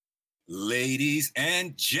Ladies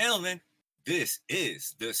and gentlemen, this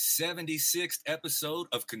is the 76th episode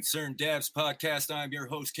of Concerned Dabs Podcast. I'm your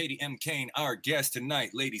host, Katie M. Kane. Our guest tonight,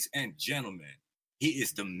 ladies and gentlemen, he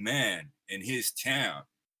is the man in his town.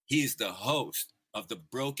 He is the host of the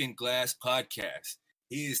Broken Glass Podcast.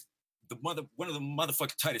 He is one of the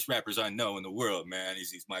motherfucking tightest rappers I know in the world, man.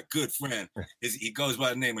 He's my good friend. He goes by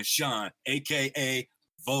the name of Sean, a.k.a.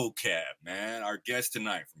 Vocab, man. Our guest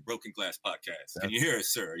tonight from Broken Glass Podcast. Can you hear us,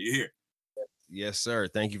 sir? Are you here? Yes, sir.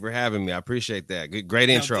 Thank you for having me. I appreciate that. Great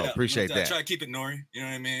intro. Appreciate that. Try to keep it Nori. You know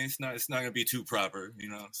what I mean? It's not gonna be too proper. You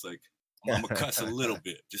know, it's like I'm gonna cuss a little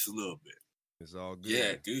bit, just a little bit. It's all good.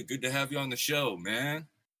 Yeah, dude. Good to have you on the show, man.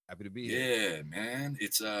 Happy to be here. Yeah, man.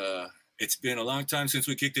 It's been a long time since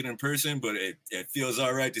we kicked it in person, but it feels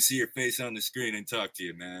all right to see your face on the screen and talk to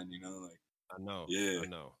you, man. You know, like I know. Yeah. I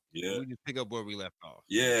know. Yeah. We just pick up where we left off.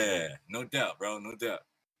 Yeah, no doubt, bro. No doubt.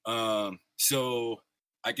 So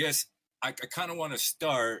I guess I kind of want to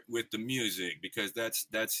start with the music because that's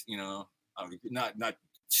you know, not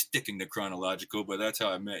sticking to chronological, but that's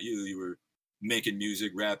how I met you. You were making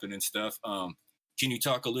music, rapping and stuff. Can you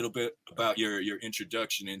talk a little bit about your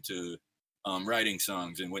introduction into writing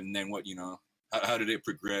songs and what you know, how did it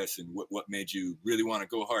progress and what made you really want to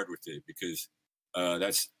go hard with it? Because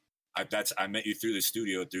I met you through the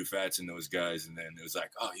studio through Fats and those guys, and then it was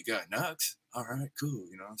like, oh, you got Knox? All right, cool.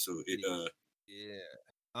 You know, so it Yeah.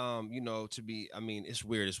 You know, it's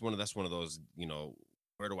weird. That's one of those, you know,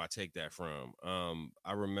 where do I take that from?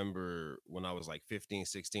 I remember when I was like 15,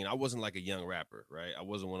 16, I wasn't like a young rapper, right? I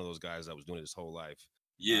wasn't one of those guys that was doing it his whole life.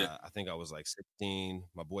 Yeah. I think I was like 16.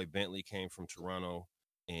 My boy Bentley came from Toronto,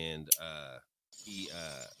 and he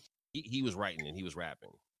was writing and he was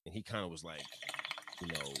rapping, and he kind of was like, you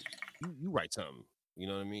know, you write something, you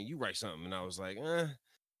know what I mean? You write something. And I was like, you know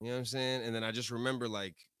what I'm saying? And then I just remember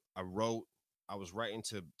like I was writing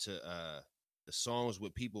to the songs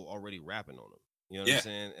with people already rapping on them. You know what I'm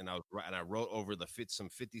saying? And I wrote over some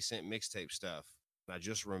 50 Cent mixtape stuff. And I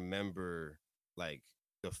just remember like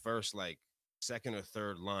the first like second or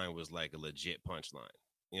third line was like a legit punchline.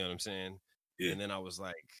 You know what I'm saying? Yeah. And then I was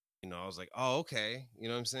like, oh, okay. You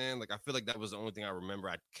know what I'm saying? Like I feel like that was the only thing I remember.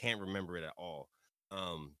 I can't remember it at all.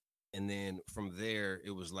 And then from there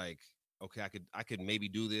it was like, okay, I could maybe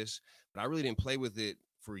do this, but I really didn't play with it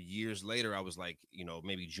for years later. I was like, you know,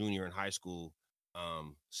 maybe junior in high school,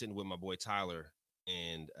 sitting with my boy Tyler,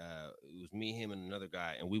 and it was me, him, and another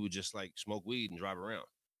guy, and we would just like smoke weed and drive around.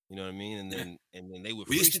 You know what I mean? And then they would.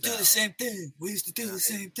 We used to do the same thing.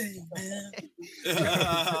 Man.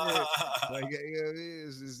 Like,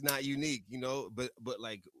 it's not unique, you know. But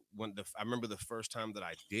like I remember the first time that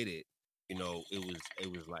I did it, you know, it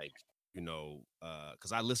was like, you know,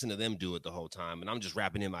 because I listened to them do it the whole time, and I'm just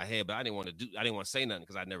rapping in my head, but I didn't want to say nothing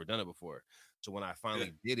because I'd never done it before. So when I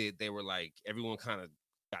finally did it, they were like, everyone kind of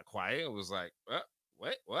got quiet and was like,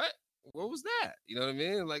 what was that? You know what I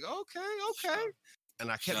mean? Like, okay. And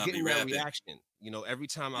I kept getting that reaction. You know, every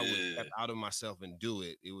time I would step out of myself and do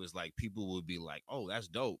it, it was like people would be like, oh, that's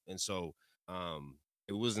dope. And so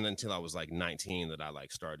it wasn't until I was like 19 that I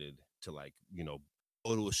like started to like, you know,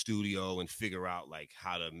 go to a studio and figure out like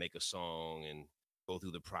how to make a song and go through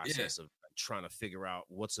the process of trying to figure out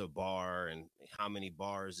what's a bar and how many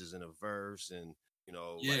bars is in a verse. And, you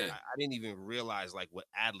know, like, I didn't even realize like what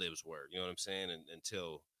ad-libs were, you know what I'm saying?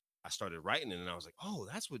 Until I started writing it, and I was like, oh,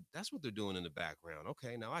 that's what they're doing in the background.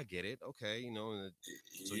 Okay, now I get it. Okay, you know, and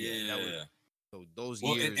so those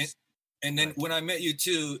years. And then when I met you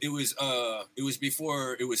too, it was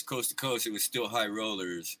before it was Coast to Coast. It was still High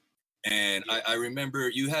Rollers. And I remember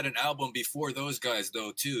you had an album before those guys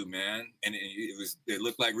though too, man. And it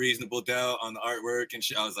looked like Reasonable Doubt on the artwork and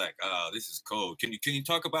shit. I was like, oh, this is cold. Can you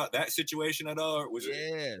talk about that situation at all? Or was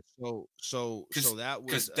it? So that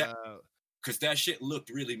was because that shit looked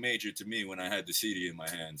really major to me when I had the CD in my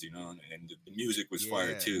hands, you know, and the music was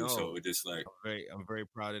fire too. No, so it just like I'm very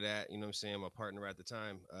proud of that. You know what I'm saying? My partner at the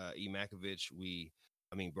time, E. Makovich,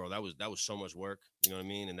 bro, that was so much work, you know what I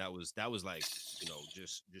mean? And that was like, you know,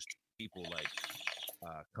 just people like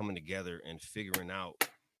coming together and figuring out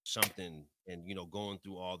something and, you know, going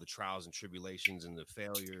through all the trials and tribulations and the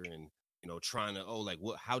failure and, you know, trying to,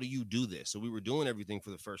 how do you do this? So we were doing everything for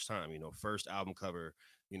the first time, you know, first album cover,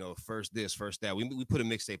 you know, first this, first that. We put a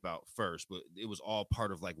mixtape out first, but it was all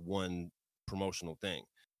part of like one promotional thing.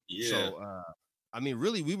 Yeah. So,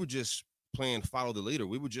 really, we were just playing follow the leader.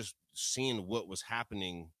 We were just seeing what was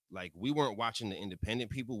happening. Like, we weren't watching the independent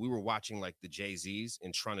people. We were watching like the Jay-Z's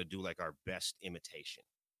and trying to do like our best imitation.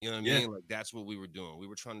 You know what I mean? Like, that's what we were doing. We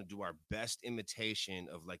were trying to do our best imitation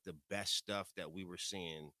of like the best stuff that we were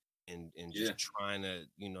seeing and just trying to,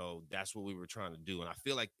 you know, that's what we were trying to do. And I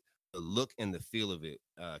feel like look and the feel of it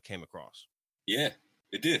came across. Yeah,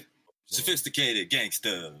 it did. So, Sophisticated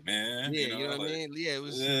gangster, man. yeah, you know what I mean? Yeah, it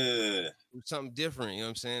was uh, something different. You know what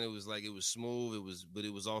I'm saying? It was like, it was smooth. But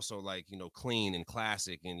it was also like, clean and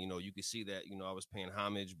classic. And, you could see that, I was paying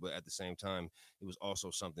homage, but at the same time, it was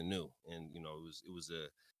also something new. And,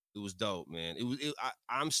 it was dope, man.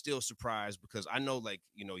 I'm still surprised because I know, like,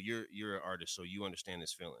 you're an artist, so you understand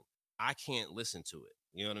this feeling. I can't listen to it.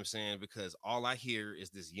 You know what I'm saying? Because all I hear is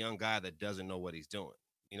this young guy that doesn't know what he's doing.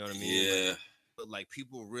 You know what I mean? yeah. But like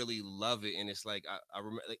people really love it, and it's like I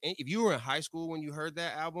remember, like, if you were in high school when you heard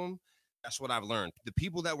that album, that's what I've learned. The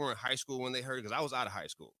people that were in high school when they heard it, because I was out of high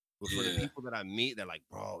school, but for the people that I meet, they're like,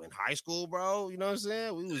 bro, in high school, bro, you know what I'm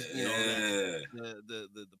saying? We was,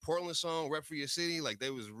 the Portland song "Rep for Your City," like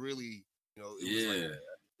they was really, it was like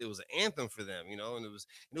it was an anthem for them, and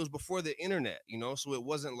it was before the internet, so it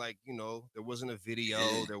wasn't like, there wasn't a video,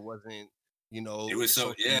 there wasn't. It was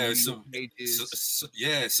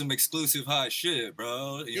some exclusive hot shit,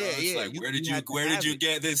 bro. It's like, where did you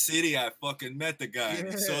get this CD? I fucking met the guy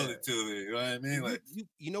and sold it to me. You know what I mean? Like,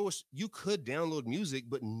 you could download music,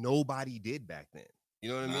 but nobody did back then. You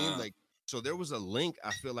know what I mean? Like, so there was a link,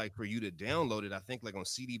 I feel like, for you to download it, I think like on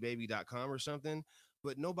cdbaby.com or something,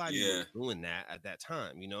 but nobody was doing that at that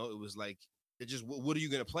time. It was like, what are you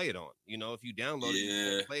going to play it on? If you download it,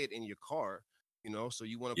 you can play it in your car. So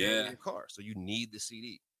you want to play it in your car. So you need the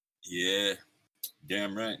CD. Yeah.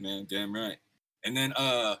 Damn right, man. Damn right. And then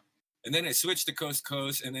it switched to Coast to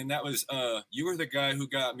Coast. And then that was, you were the guy who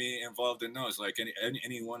got me involved in those. Like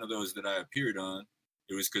any one of those that I appeared on,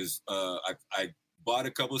 it was because I bought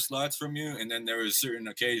a couple slots from you. And then there was certain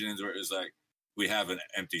occasions where it was like, we have an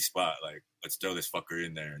empty spot. Like, let's throw this fucker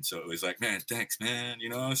in there. And so it was like, man, thanks, man.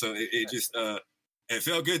 So it just, it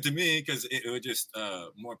felt good to me because it was just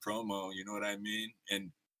more promo, you know what I mean?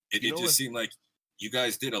 And it just seemed like you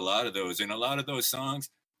guys did a lot of those. And a lot of those songs,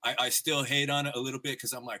 I still hate on it a little bit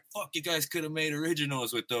because I'm like, fuck, you guys could have made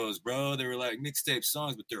originals with those, bro. They were like mixtape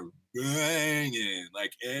songs, but they're banging.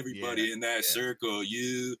 Like everybody in that circle,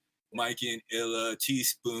 you, Mikey and Illa,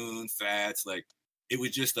 Teaspoon, Fats, like it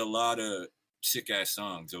was just a lot of sick-ass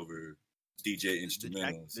songs over DJ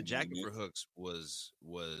instrumentals. The Jacket for Hooks was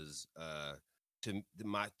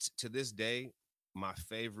to this day my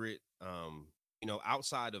favorite.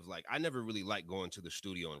 Outside of, like, I never really liked going to the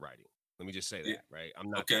studio and writing. Let me just say that, right? I'm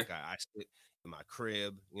not that guy. I sit in my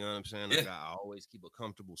crib. You know what I'm saying? Like, I always keep a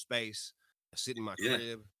comfortable space. I sit in my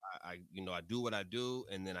crib. I do what I do,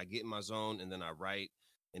 and then I get in my zone, and then I write.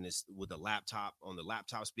 And it's with the laptop on the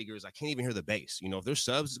laptop speakers. I can't even hear the bass. If there's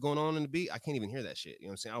subs going on in the beat, I can't even hear that shit. You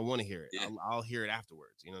know what I'm saying? I want to hear it. I'll hear it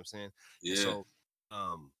afterwards. You know what I'm saying? Yeah. So,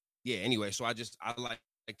 anyway, so I like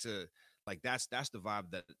to, like, that's the vibe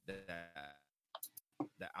that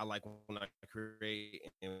I like when I create.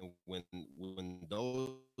 And when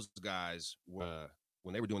those guys were,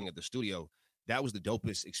 when they were doing it at the studio, that was the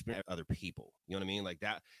dopest experience for other people. You know what I mean? Like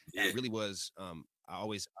that really was, I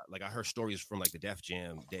always, like, I heard stories from like the Def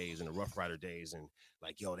Jam days and the Rough Rider days, and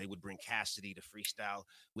like, they would bring Cassidy to freestyle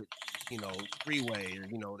with, Freeway, or,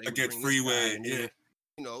 they would bring Freeway,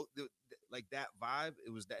 like that vibe.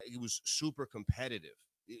 It was super competitive.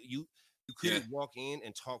 You couldn't walk in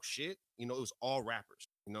and talk shit. It was all rappers.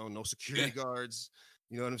 No security guards.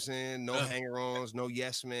 You know what I'm saying? No hanger-ons, no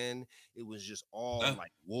yes men. It was just all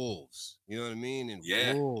like wolves. You know what I mean? And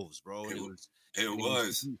wolves, bro. It was.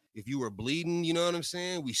 If you were bleeding, you know what I'm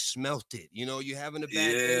saying? We smelt it. You having a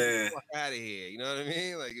bad day, fuck out of here. You know what I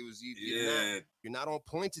mean? Like, it was. You're not on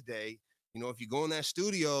point today. If you go in that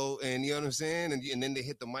studio and, you know what I'm saying, and then they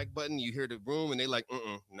hit the mic button, you hear the room, and they like,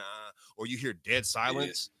 nah, or you hear dead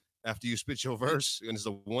silence after you spit your verse, and it's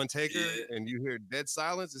a one taker, and you hear dead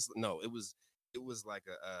silence. It was like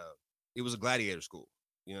it was a gladiator school.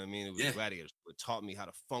 You know what I mean? It was a gladiator school. It taught me how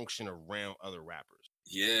to function around other rappers.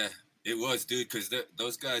 Yeah, it was, dude, because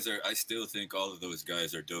those guys are, I still think all of those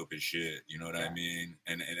guys are dope as shit. You know what I mean?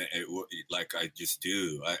 And like, I just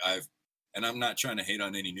do. And I'm not trying to hate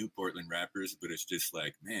on any new Portland rappers, but it's just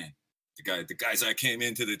like, man, the guys I came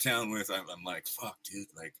into the town with, I'm like, fuck, dude,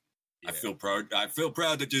 like, I feel proud. I feel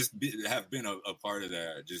proud to just have been a part of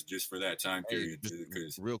that, just for that time period.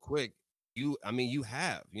 Because real quick, you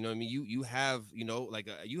have, you know what I mean? You have,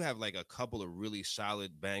 you have like a couple of really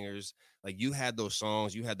solid bangers. Like, you had those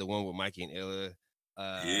songs. You had the one with Mikey and Illa.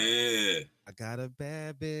 I got a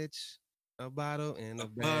bad bitch, a bottle, and a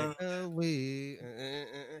bag of weed.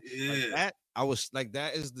 Like that, I was like,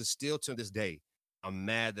 that is still to this day. I'm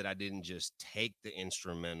mad that I didn't just take the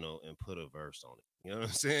instrumental and put a verse on it. You know what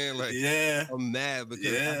I'm saying? Like, I'm mad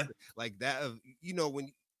because like that,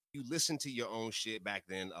 when you listen to your own shit back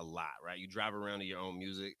then a lot, right? You drive around to your own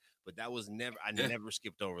music, but that was never. I Yeah. never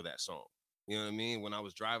skipped over that song. You know what I mean? When I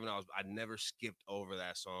was driving, I never skipped over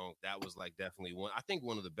that song. That was like definitely one. I think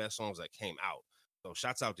one of the best songs that came out. So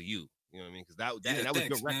shouts out to you. You know what I mean? Because Yeah, that was your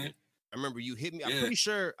thanks, record. man. I remember you hit me. Yeah.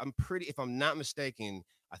 If I'm not mistaken,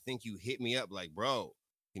 I think you hit me up like, bro,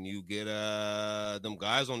 can you get them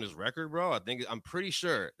guys on this record, bro? I'm pretty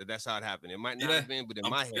sure that's how it happened. It might not Yeah. have been, but in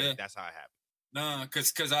my head, Yeah. that's how it happened. Nah,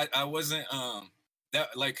 cause I wasn't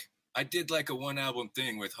that like I did like a one album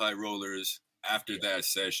thing with High Rollers after that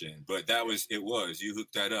session, but that was you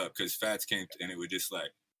hooked that up because Fats came and it was just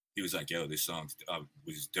like he was like, yo, this song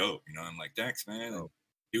was dope, you know. I'm like, thanks, man. And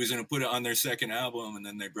he was gonna put it on their second album, and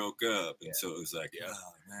then they broke up, and so it was like,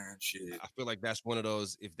 oh man, shit. I feel like that's one of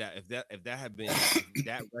those. If that had been if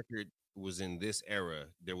that record was in this era,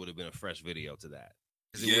 there would have been a fresh video to that.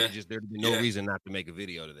 Because there'd been no reason not to make a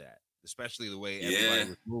video to that, especially the way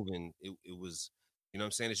everybody was moving. It was, you know what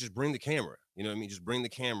I'm saying? It's just bring the camera. You know what I mean? Just bring the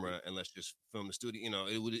camera and let's just film the studio. You know,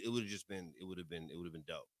 it would have been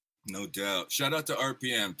dope. No doubt. Shout out to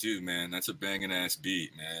RPM too, man. That's a banging ass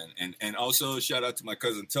beat, man. And also shout out to my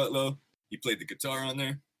cousin Tutlo. He played the guitar on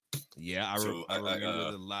there. Yeah, I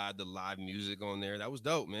remember the live music on there. That was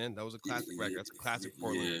dope, man. That was a classic record. That's a classic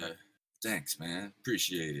Portland record. Thanks, man.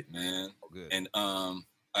 Appreciate it, man. Oh, good. And I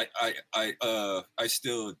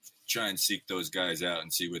still try and seek those guys out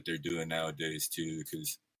and see what they're doing nowadays too,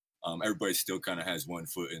 because everybody still kind of has one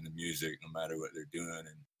foot in the music, no matter what they're doing.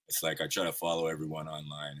 And it's like I try to follow everyone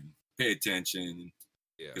online and pay attention,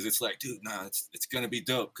 because it's like, dude, nah, it's gonna be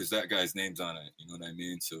dope because that guy's name's on it. You know what I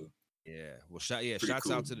mean? So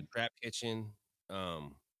shouts out to the Trap Kitchen,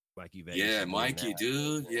 Mikey Vegas. Yeah, Mikey,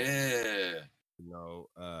 dude. Yeah. You know,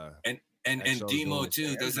 and Demo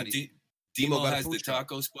too. Doesn't Demo has the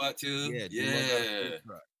taco spot too? Yeah. You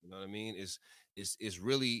know what I mean? It's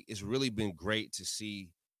really been great to see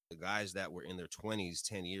the guys that were in their 20s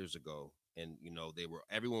 10 years ago, and you know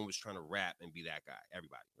everyone was trying to rap and be that guy.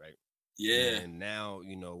 Everybody, right? Yeah. And now,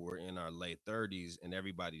 you know, we're in our late 30s and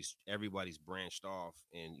everybody's branched off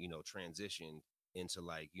and, you know, transitioned into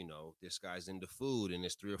like, you know, this guy's into food and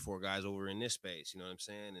there's 3 or 4 guys over in this space, you know what I'm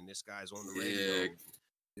saying? And this guy's on the radio.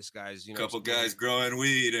 This guy's, you know, couple guys growing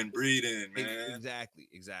weed and breeding, man.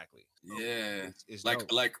 Exactly. Yeah. It's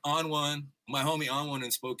like On One, my homie On One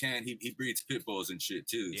in Spokane, he breeds pit bulls and shit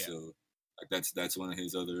too. Yeah. So like that's one of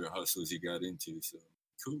his other hustles he got into. So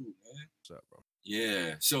cool, man. What's up, bro?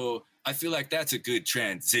 Yeah. So I feel like that's a good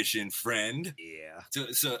transition, friend. Yeah.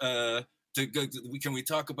 Can we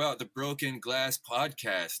talk about the Broken Glass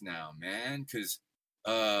podcast now, man? Because,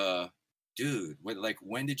 dude,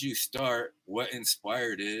 when did you start? What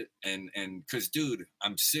inspired it? And because, dude,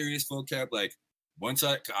 I'm serious, vocab. Like, once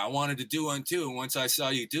I wanted to do one too, and once I saw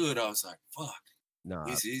you do it, I was like, fuck. No,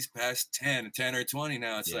 he's past 10 or 20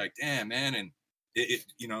 now. It's like, damn, man, and it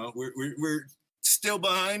you know, we're still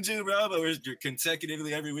behind you, bro, but we're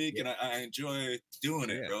consecutively every week, and I enjoy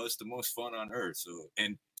doing it, bro. It's the most fun on earth. So,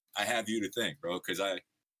 and I have you to thank, bro, because it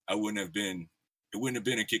wouldn't have been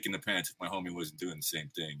a kick in the pants if my homie wasn't doing the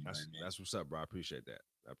same thing. You know what I mean? That's what's up, bro. I appreciate that.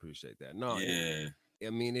 No, yeah.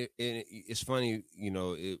 I mean, it's funny, you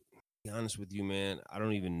know. To be honest with you, man, I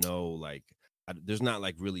don't even know. Like, there's not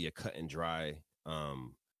like really a cut and dry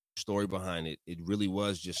story behind it. It really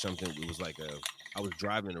was just something. It was like I was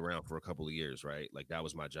driving around for a couple of years, right? Like that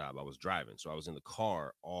was my job. I was driving, so I was in the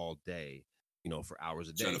car all day, you know, for hours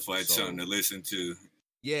a day, trying to find something to listen to.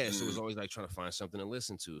 Yeah, so it was always like trying to find something to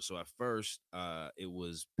listen to. So at first, it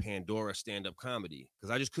was Pandora stand-up comedy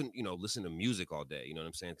because I just couldn't, you know, listen to music all day. You know what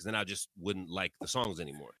I'm saying? Because then I just wouldn't like the songs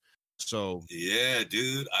anymore. So yeah,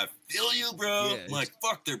 dude, I feel you, bro. Yeah, I'm like,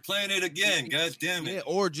 fuck, they're playing it again. God damn it. Yeah,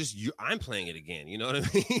 or just I'm playing it again. You know what I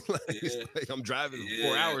mean? Like I'm driving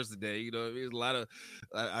 4 hours a day. You know what I mean? There's a lot of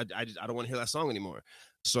I don't want to hear that song anymore.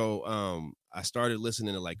 So I started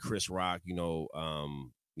listening to like Chris Rock. You know,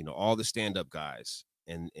 all the stand-up guys.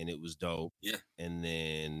 And it was dope. Yeah. And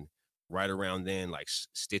then right around then, like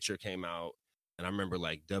Stitcher came out, and I remember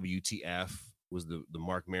like WTF was the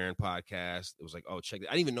Mark Maron podcast. It was like, oh, check it.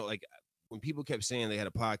 I didn't even know, like, when people kept saying they had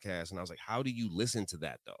a podcast, and I was like, how do you listen to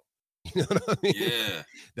that though? You know what I mean? Yeah.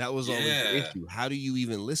 That was always the issue. How do you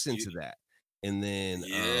even listen to that? And then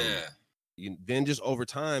then just over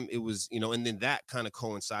time, it was, you know, and then that kind of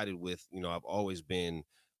coincided with, you know, I've always been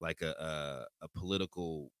like a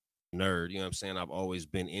political nerd, you know what I'm saying? I've always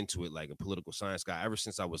been into it, like a political science guy ever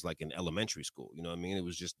since I was like in elementary school. You know what I mean? It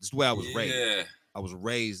was just this is the way I was raised. I was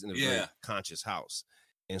raised in a very conscious house.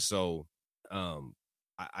 And so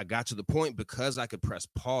I got to the point because I could press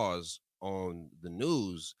pause on the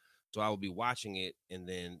news So I would be watching it, and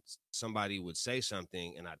then somebody would say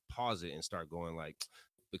something, and I'd pause it and start going like,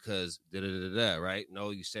 because da da da da, right?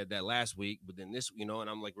 No, you said that last week, but then this, and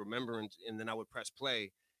I'm like remembering, and then I would press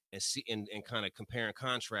play and see and kind of compare and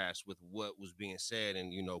contrast with what was being said,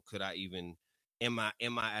 and could I even am I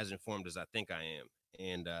as informed as I think I am?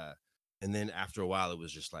 And then after a while, it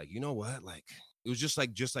was just like, you know what, like it was just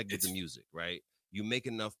like with the music, right? You make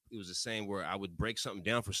enough. It was the same where I would break something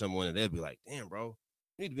down for someone, and they'd be like, "Damn, bro,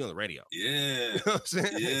 you need to be on the radio." Yeah. You know what I'm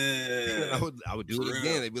saying? Yeah. I would do For it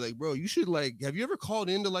again. real. They'd be like, "Bro, you should like, have you ever called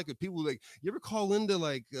into like a people like you ever call into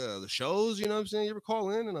like the shows? You know what I'm saying? You ever call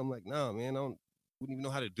in?" And I'm like, "No, man, wouldn't even know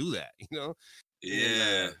how to do that." And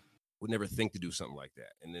Yeah. would never think to do something like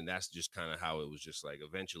that. And then that's just kind of how it was. Just like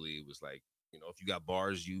eventually, it was like, if you got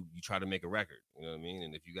bars, you try to make a record. You know what I mean?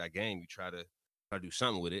 And if you got game, you try to do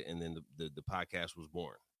something with it. And then the podcast was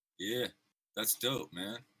born. Yeah. That's dope,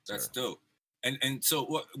 man. That's Sir. dope. And so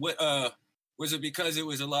what was it, because it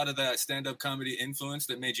was a lot of that stand-up comedy influence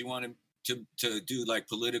that made you want to do like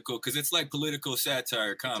political, because it's like political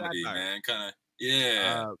satire comedy, man, kind of.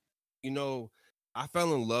 Yeah. I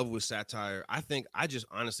fell in love with satire. I just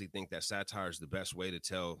honestly think that satire is the best way to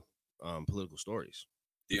tell political stories.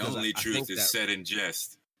 The only truth is said in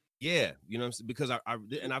jest. Yeah, what I'm saying? Because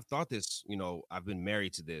I've thought this, I've been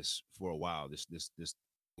married to this for a while, this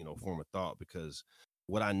form of thought, because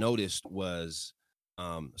what I noticed was, so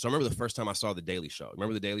I remember the first time I saw The Daily Show.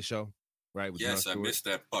 Remember The Daily Show? Right? With Yes, I missed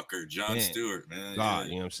that fucker, Jon Stewart, man. God,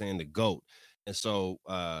 you know what I'm saying? The GOAT. And so,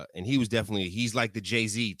 and he's like the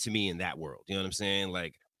Jay-Z to me in that world. You know what I'm saying?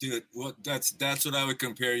 Like, dude, well, that's what I would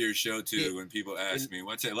compare your show to when people ask me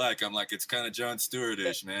what's it like. I'm like, it's kind of Jon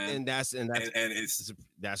Stewart-ish, man. And it's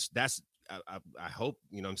I hope,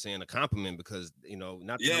 you know what I'm saying, a compliment, because,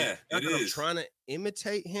 not that I'm trying to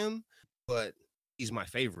imitate him, but he's my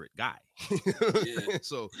favorite guy. Yeah.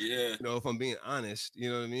 So, yeah, if I'm being honest,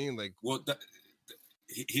 you know what I mean? Like, well,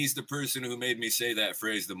 he's the person who made me say that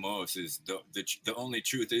phrase the most, is the only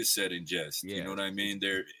truth is said in jest. You know what I mean?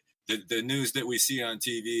 The news that we see on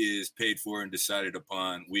TV is paid for and decided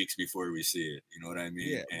upon weeks before we see it. You know what I mean?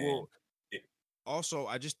 Yeah. And also,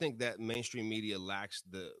 I just think that mainstream media lacks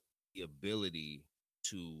the ability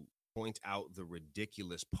to point out the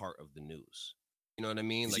ridiculous part of the news. You know what I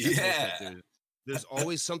mean? Like, yeah. There's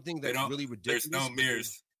always something that's really ridiculous. There's no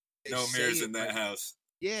mirrors. No mirrors in that house.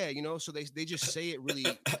 Yeah, so they just say it really.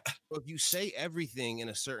 If you say everything in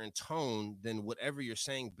a certain tone, then whatever you're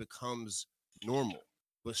saying becomes normal.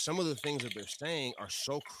 But some of the things that they're saying are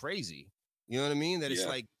so crazy, you know what I mean? That it's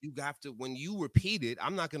like, you have to, when you repeat it,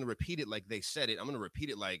 I'm not going to repeat it like they said it. I'm going to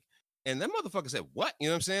repeat it like, and that motherfucker said, what? You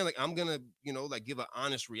know what I'm saying? Like, I'm going to, like, give an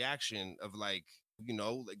honest reaction of like,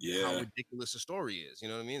 how ridiculous the story is. You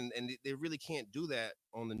know what I mean? And they really can't do that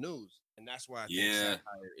on the news. And that's why I think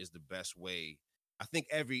satire is the best way. I think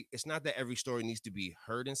it's not that every story needs to be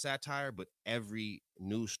heard in satire, but every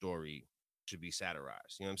news story should be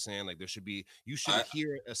satirized. You know what I'm saying? Like, you should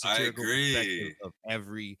hear a satirical perspective of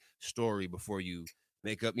every story before you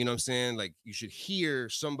make up, you know what I'm saying? Like, you should hear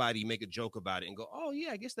somebody make a joke about it and go, oh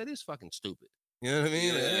yeah, I guess that is fucking stupid. You know what I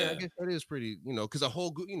mean? Yeah, like, I guess that is pretty, because a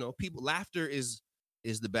whole group, people, laughter is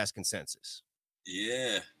the best consensus.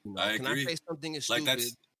 Yeah, I can agree. I say something is like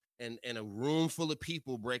stupid and a room full of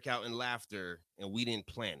people break out in laughter and we didn't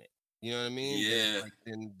plan it? You know what I mean? Yeah.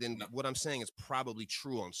 Then what I'm saying is probably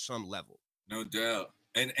true on some level. No doubt.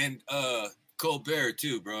 And Colbert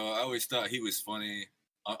too, bro. I always thought he was funny.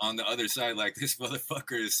 On the other side, like, this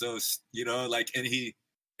motherfucker is so, like, and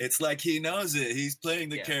it's like he knows it. He's playing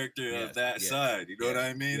the character of that side. You know what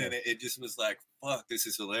I mean? And it just was like, fuck, this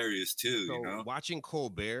is hilarious too. So watching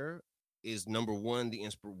Colbert is number one,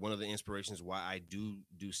 one of the inspirations why I do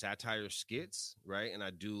satire skits, right? And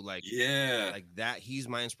I do like that. He's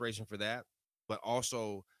my inspiration for that. But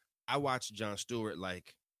also, I watch Jon Stewart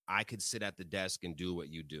like I could sit at the desk and do what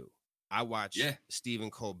you do. I watch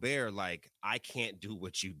Stephen Colbert like I can't do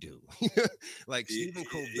what you do. Like, Stephen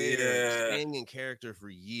Colbert staying in character for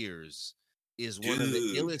years is one of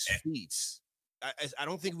the illest feats. I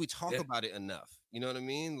don't think we talk about it enough. You know what I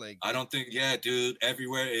mean? Like, I don't think, dude,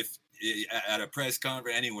 everywhere, if at a press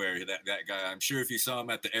conference, anywhere, that guy, I'm sure if you saw him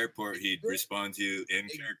at the airport, he'd respond to you in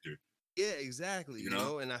character. Yeah, exactly. You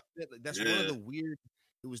know, and I feel like that's one of the weird.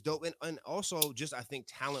 It was dope, and also just, I think,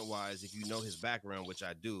 talent wise, if you know his background, which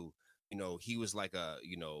I do, he was like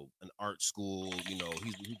an art school. He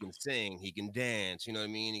can sing, he can dance. You know what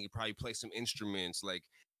I mean? He can probably play some instruments. Like,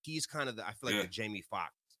 he's kind of I feel like the Jamie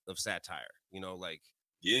Foxx of satire.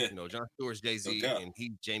 Jon Stewart's Jay-Z, and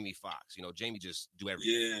he's Jamie Foxx. Jamie just do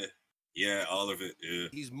everything. Yeah, all of it. Yeah,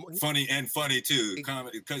 He's funny too.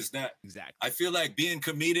 Comedy, because that exactly. I feel like being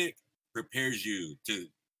comedic prepares you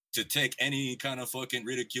to take any kind of fucking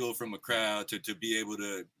ridicule from a crowd to be able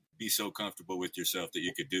to be so comfortable with yourself that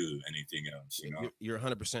you could do anything else. You know, You're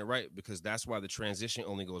 100% right, because that's why the transition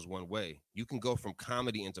only goes one way. You can go from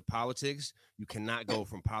comedy into politics. You cannot go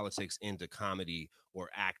from politics into comedy or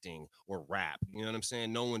acting or rap. You know what I'm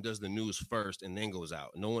saying? No one does the news first and then goes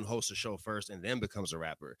out. No one hosts a show first and then becomes a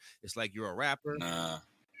rapper. It's like you're a rapper. nah.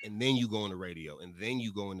 And then you go into radio, and then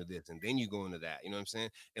you go into this, and then you go into that. You know what I'm saying?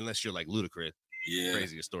 Unless you're like Ludacris. Yeah.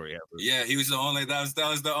 Craziest story ever. Yeah, he was the only. That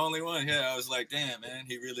was the only one. Yeah, I was like, damn, man,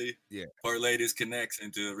 he really parlayed his connects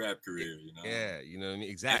into a rap career. You know. Yeah, you know what I mean.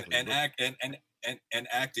 Exactly. And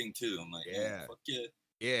acting too. I'm like, yeah, fuck yeah.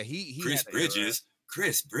 Yeah, he Chris Bridges.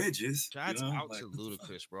 Chris Bridges. Shots out to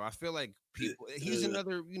Ludacris, bro. I feel like people. He's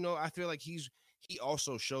another. You know, I feel like he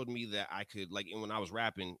also showed me that I could, like, and when I was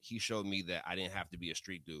rapping, he showed me that I didn't have to be a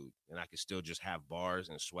street dude, and I could still just have bars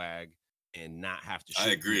and swag and not have to shoot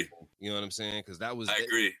I agree. people. You know what I'm saying? Because that was I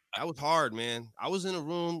agree. That was hard, man. I was in a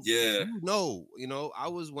room. Yeah. You know,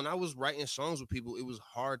 when I was writing songs with people, it was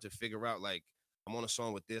hard to figure out, like, I'm on a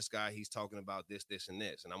song with this guy, he's talking about this, this, and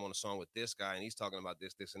this. And I'm on a song with this guy and he's talking about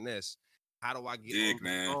this, this, and this. How do I get on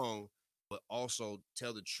the song, but also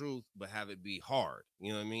tell the truth, but have it be hard?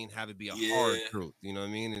 You know what I mean? Have it be a hard truth. You know what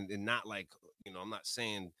I mean? And not like, you know, I'm not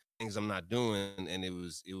saying things I'm not doing. And it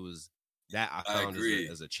was that I found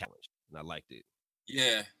as a challenge. And I liked it.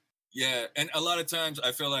 Yeah. Yeah. And a lot of times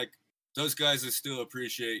I feel like those guys will still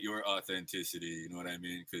appreciate your authenticity. You know what I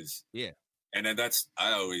mean? Because and then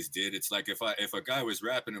I always did. It's like if a guy was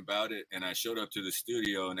rapping about it and I showed up to the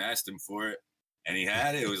studio and asked him for it and he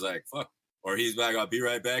had it, it was like, fuck. Or he's like, I'll be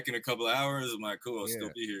right back in a couple of hours. I'm like, cool, I'll still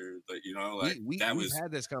be here. But you know, like we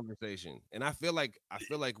had this conversation. And I feel like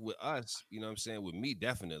with us, you know what I'm saying, with me,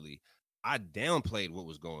 definitely, I downplayed what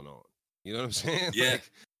was going on. You know what I'm saying? Yeah.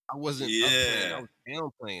 Like, I wasn't upplaying, I was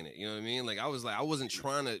downplaying it. You know what I mean? Like I wasn't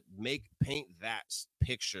trying to paint that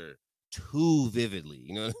picture too vividly.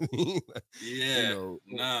 You know what I mean? You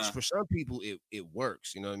know, for some people it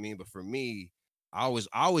works, you know what I mean? But for me, I always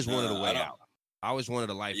wanted a way out. I always wanted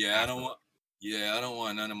a life. Yeah, I don't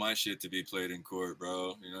want none of my shit to be played in court,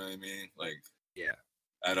 bro. You know what I mean? Like,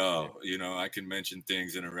 at all. You know, I can mention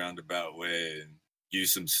things in a roundabout way and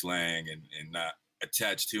use some slang and not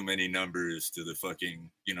attach too many numbers to the fucking,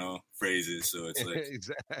 you know, phrases. So it's like,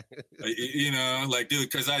 exactly. You know, like, dude,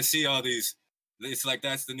 because I see all these, it's like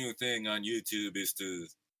that's the new thing on YouTube is to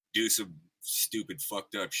do some stupid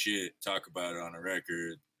fucked up shit, talk about it on a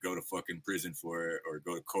record, go to fucking prison for it or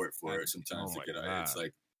go to court for it sometimes to get out. It's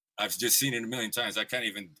like, I've just seen it a million times. I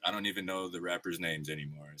don't even know the rappers' names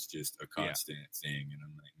anymore. It's just a constant thing. And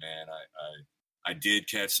I'm like, man, I did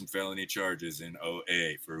catch some felony charges in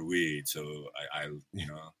 2008 for weed. So I you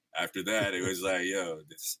know, after that, it was like, yo,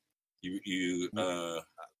 this,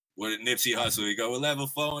 what did Nipsey Hussle? You go, well, level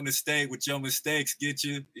 4 in the state with your mistakes get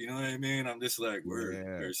you. You know what I mean? I'm just like,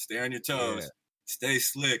 stay on your toes. Stay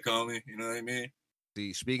slick, homie. You know what I mean?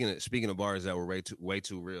 See, speaking of bars that were way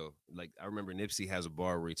too real, like I remember Nipsey has a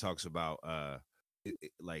bar where he talks about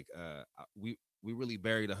we really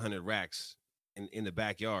buried 100 racks in the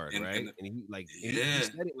backyard, right? And he he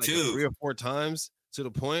said it like 3 or 4 times to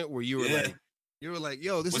the point where you were like,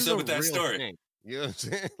 yo, this What's is up with that story? Thing. You know what I'm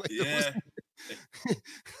saying? Like,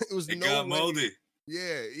 it got moldy.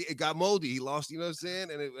 Yeah, it got moldy. He lost, you know what I'm saying?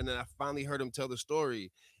 And then I finally heard him tell the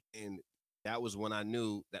story, and that was when I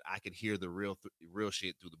knew that I could hear the real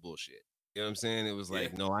shit through the bullshit. You know what I'm saying? It was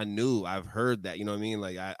like, no, I've heard that. You know what I mean?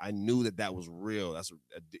 Like I knew that was real. That's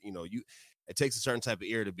you know, it takes a certain type of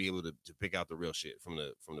ear to be able to pick out the real shit from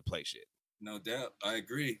the play shit. No doubt, I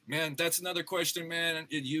agree, man. That's another question, man.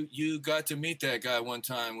 You got to meet that guy one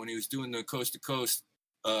time when he was doing the coast to coast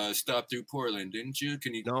stop through Portland, didn't you?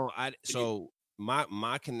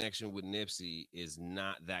 My connection with Nipsey is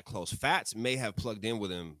not that close. Fats may have plugged in with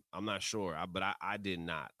him. I'm not sure, but I did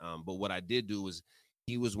not. But what I did do was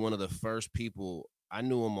he was one of the first people I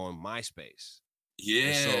knew him on MySpace. Yeah.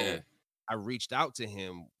 And so I reached out to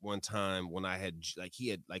him one time when I had I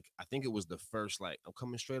think it was the first I'm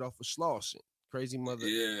coming straight off of Slauson. Crazy mother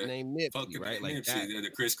named Nipsey, right? Like Nipsey, that. The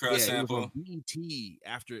crisscross sample. It was on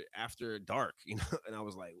BET after dark, you know. And I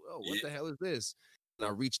was like, "Whoa, what the hell is this?" And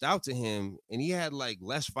I reached out to him, and he had like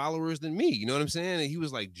less followers than me. You know what I'm saying? And he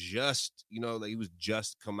was like just, you know, like he was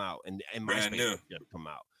just come out, and brand new just come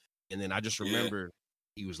out. And then I just remember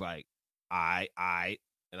he was like, I,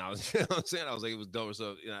 and I was, you know what I'm saying? I was like, it was dope.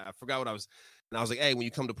 So you know, I forgot what I was, and I was like, hey, when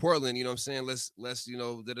you come to Portland, you know what I'm saying? Let's you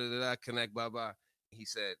know, connect, blah blah. He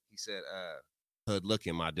said, hood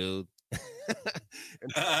looking, my dude.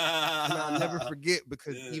 and I'll never forget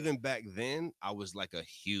because Yeah. even back then, I was like a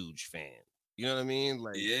huge fan. You know what I mean?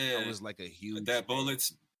 Like I was like a huge that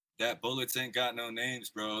fan. bullets ain't got no names,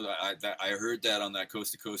 bro. I heard that on that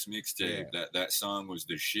Coast to Coast mixtape. Yeah. That song was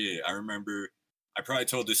the shit. I remember. I probably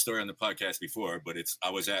told this story on the podcast before, but I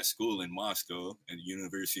was at school in Moscow at the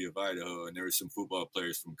University of Idaho, and there were some football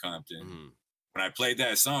players from Compton. Mm-hmm. When I played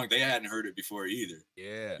that song, they hadn't heard it before either.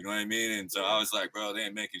 Yeah. You know what I mean? And so I was like, bro, they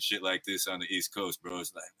ain't making shit like this on the East Coast, bro.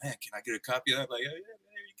 It's like, man, can I get a copy of that? Like, yeah, there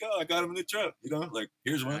you go. I got them in the truck. You know, like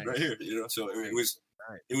here's one right here. You know, so it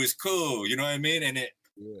was cool. You know what I mean? And it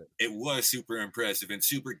was super impressive and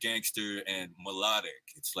super gangster and melodic.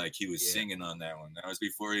 It's like he was singing on that one. That was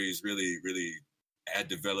before he was really, really had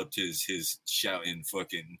developed his shouting,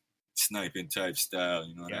 fucking sniping type style.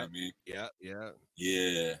 You know what I mean?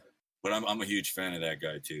 Yeah. But I'm a huge fan of that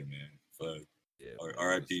guy too, man. Fuck. Yeah,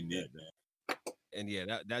 R.I.P. Nick, man. And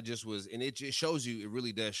that just was, and it just shows you, it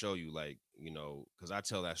really does show you, like, you know, because I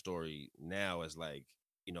tell that story now as like,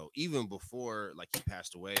 you know, even before like he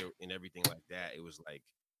passed away and everything like that, it was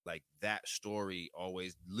like that story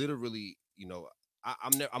always literally, you know,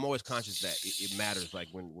 I'm always conscious that it matters. Like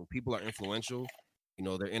when people are influential, you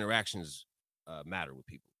know, their interactions matter with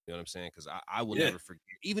people. You know what I'm saying? Because I will never forget.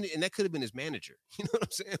 Even, and that could have been his manager. You know what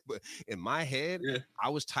I'm saying? But in my head, I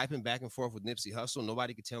was typing back and forth with Nipsey Hussle.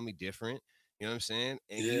 Nobody could tell me different. You know what I'm saying?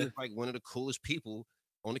 And he was like one of the coolest people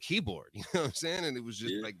on the keyboard. You know what I'm saying? And it was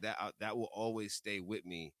just like that. That will always stay with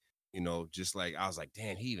me. You know, just like I was like,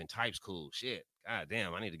 damn, he even types cool shit. God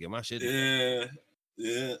damn, I need to get my shit together.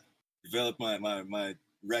 Yeah. Develop my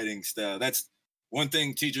writing style. That's one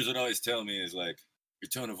thing teachers would always tell me is like, your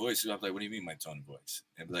tone of voice. I'm like, what do you mean my tone of voice?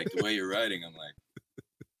 And like the way you're writing, I'm like,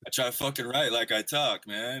 I try to fucking write like I talk,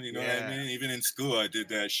 man. You know what I mean? Even in school, I did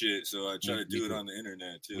that shit. So I try to do it on the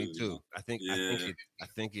internet too. Me too. You know? I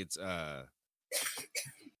think it's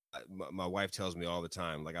my wife tells me all the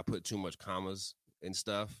time, like I put too much commas and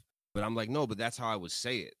stuff, but I'm like, no, but that's how I would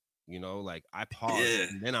say it. You know, like I pause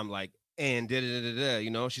and then I'm like, and you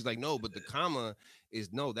know, she's like, no, but the comma is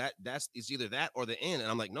no, that's it's either that or the end. And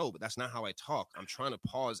I'm like, no, but that's not how I talk. I'm trying to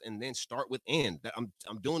pause and then start with end. That I'm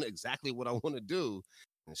doing exactly what I want to do.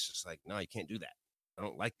 And it's just like, no, you can't do that. I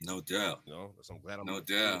don't like it. No doubt. You know, so I'm glad I'm no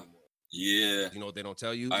doubt. Yeah. You know what they don't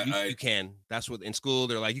tell you? You can. That's what in school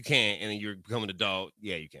they're like, you can't, and then you're becoming an adult.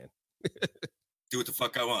 Yeah, you can. Do what the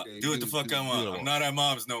fuck I want. Do what the fuck I want. I'm not at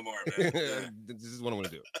mom's no more, man. This is what I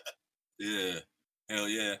want to do. Yeah. Hell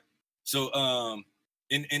yeah. So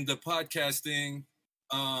in the podcasting,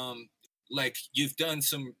 like you've done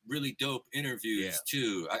some really dope interviews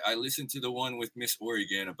too. I listened to the one with Miss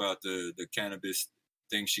Oregon about the cannabis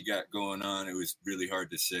thing she got going on. It was really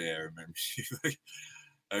hard to say. I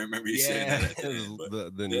remember you saying that at the end,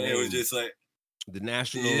 but the name, it was just like the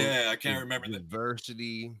national I can't remember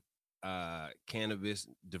diversity cannabis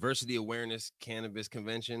diversity awareness cannabis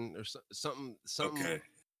convention or something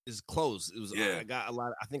is close. It was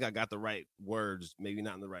I think I got the right words, maybe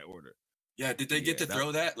not in the right order. Yeah, did they get to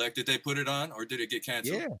throw that? Like, did they put it on or did it get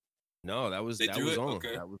canceled? Yeah. No, that was on.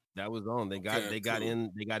 Okay. That was on. They got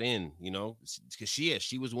in, you know, because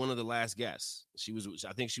she was one of the last guests.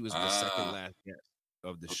 I think she was the second last guest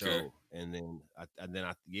of the show. And then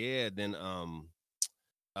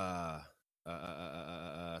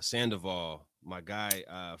Sandoval, my guy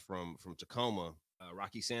from Tacoma,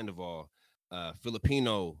 Rocky Sandoval,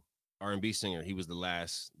 Filipino R&B singer. He was the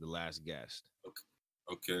last guest.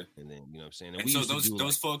 Okay. And then, you know what I'm saying? And so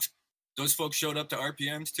those folks showed up to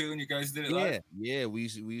RPMs too, and you guys did it live? Yeah. We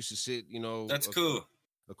used to sit, you know. That's cool.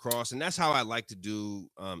 Across, and that's how I like to do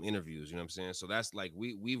interviews. You know what I'm saying? So that's like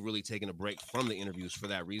we've really taken a break from the interviews for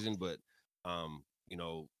that reason. But you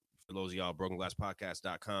know, for those of y'all,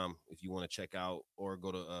 brokenglasspodcast.com, if you want to check out or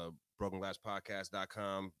go to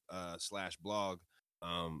brokenglasspodcast.com /blog.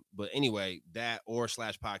 But anyway, that or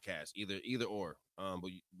 /podcast, either or.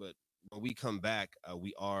 But when we come back, I'm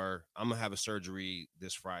gonna have a surgery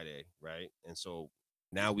this Friday, right? And so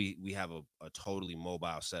now we have a totally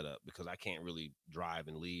mobile setup because I can't really drive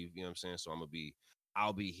and leave, you know what I'm saying? So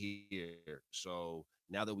I'll be here. So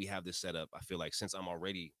now that we have this setup, I feel like since I'm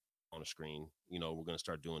already on the screen, you know, we're gonna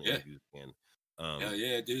start doing interviews again. Hell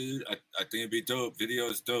yeah, dude. I think it'd be dope. Video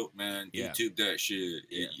is dope, man. YouTube that shit.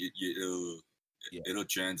 It'll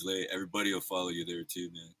translate. Everybody will follow you there too,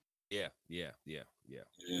 man. Yeah.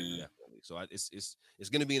 Definitely. So it's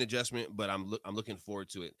going to be an adjustment, but I'm looking forward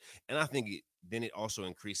to it, and I think it also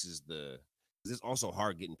increases it's also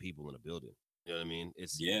hard getting people in a building. You know what I mean?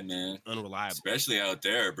 It's man, unreliable, especially out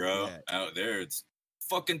there, bro. Out there, it's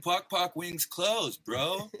fucking Pock wings closed,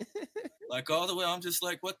 bro. like all the way. I'm just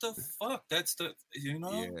like, what the fuck? That's the,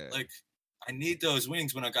 like, I need those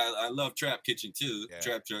wings when I love Trap Kitchen too. Yeah.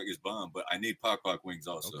 Trap Truck is bomb, but I need Pok Pok wings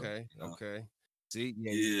also. Okay, you know? okay. See,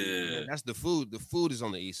 Yeah. that's the food. The food is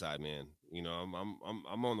on the east side, man. You know,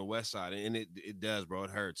 I'm on the west side, and it does, bro. It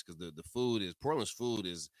hurts because the food is Portland's food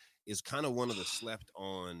is kind of one of the slept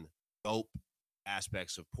on dope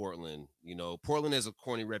aspects of Portland. You know, Portland has a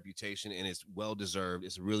corny reputation, and it's well deserved.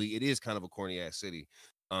 It is kind of a corny ass city.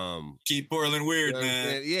 Keep Portland weird, you know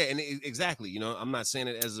man. Yeah, and exactly. You know, I'm not saying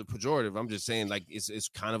it as a pejorative. I'm just saying like it's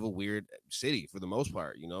kind of a weird city for the most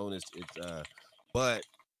part. You know, and it's but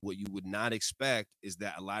what you would not expect is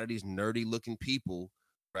that a lot of these nerdy looking people,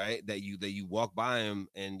 right? That you walk by them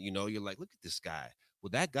and you know you're like, look at this guy. Well,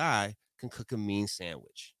 that guy can cook a mean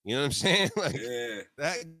sandwich. You know what I'm saying? Like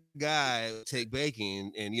that guy take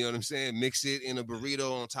bacon and you know what I'm saying, mix it in a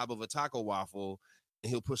burrito on top of a taco waffle, and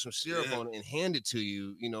he'll put some syrup on it and hand it to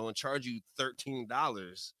you, you know, and charge you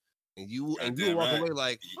 $13. And you will walk away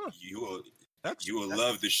like, you will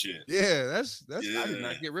love the shit. Yeah, that's I did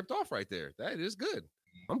not get ripped off right there. That is good.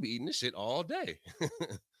 I'm be eating this shit all day.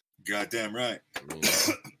 Goddamn right.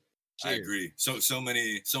 I agree. So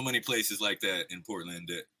many places like that in Portland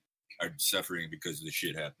that are suffering because of the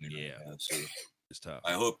shit happening. Yeah, right now. So it's tough.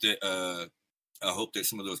 I hope that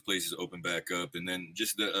some of those places open back up, and then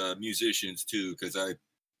just the musicians too, because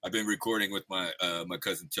I've been recording with my my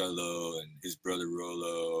cousin Cholo and his brother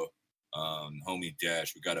Rolo, homie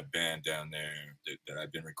Dash. We got a band down there that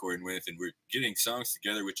I've been recording with, and we're getting songs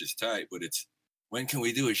together, which is tight. But it's, when can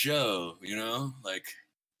we do a show? You know, like,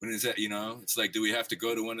 when is that? You know, it's like, do we have to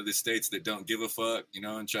go to one of the states that don't give a fuck, you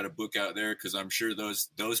know, and try to book out there? Because I'm sure those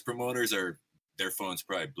promoters their phones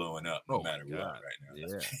probably blowing up no matter what right now.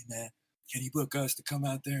 Yeah. Like, hey man, can you book us to come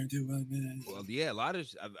out there and do one, man? Well, yeah, a lot of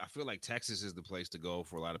I feel like Texas is the place to go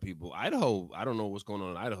for a lot of people. Idaho, I don't know what's going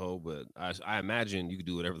on in Idaho, but I imagine you can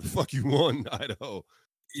do whatever the fuck you want in Idaho.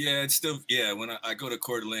 Yeah, it's still, when I go to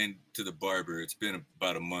Coeur d'Alene to the barber, it's been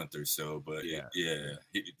about a month or so, but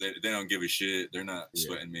they don't give a shit. They're not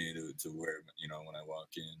sweating me to wear, you know, when I walk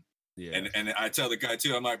in. Yeah. And I tell the guy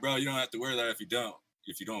too, I'm like, bro, you don't have to wear that if you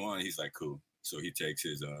don't want it. He's like, cool. So he takes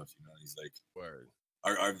his off, you know, he's like, word.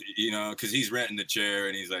 You know, because he's renting the chair,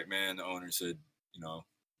 and he's like, man, the owner said, you know,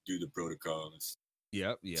 do the protocols.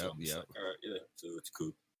 Yep. Like, all right, yeah, so it's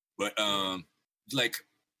cool. But like,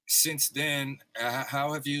 since then,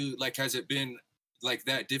 how have you, like, has it been like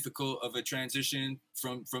that difficult of a transition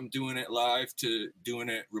from doing it live to doing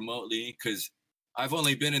it remotely? Because I've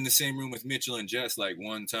only been in the same room with Mitchell and Jess like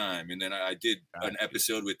one time, and then I did an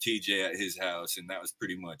episode with TJ at his house, and that was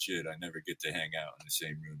pretty much it. I never get to hang out in the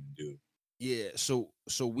same room and do it. Yeah, so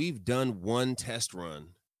we've done one test run.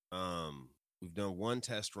 We've done one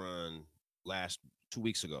test run last 2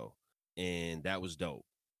 weeks ago, and that was dope.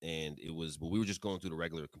 And it was, but we were just going through the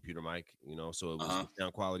regular computer mic, you know, so it was the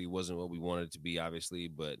sound quality wasn't what we wanted it to be, obviously,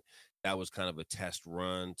 but that was kind of a test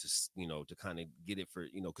run to, you know, to kind of get it for,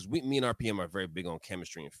 you know, because me and RPM are very big on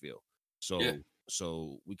chemistry and feel.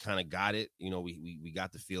 So we kind of got it, you know, we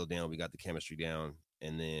got the feel down, we got the chemistry down.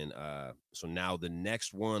 And then, so now the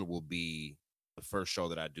next one will be the first show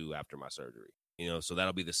that I do after my surgery, you know, so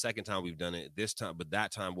that'll be the second time we've done it this time, but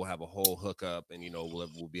that time we'll have a whole hookup and, you know,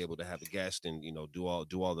 we'll be able to have a guest and, you know, do all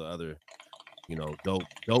the other, you know,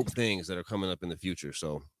 dope things that are coming up in the future.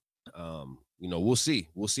 So, you know, we'll see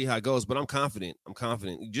how it goes, but I'm confident.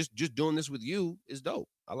 Just doing this with you is dope.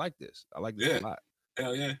 I like this a lot.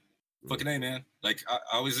 Hell yeah. Fucking A, man. Like,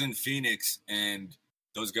 I was in Phoenix and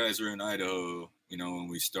those guys were in Idaho, you know, when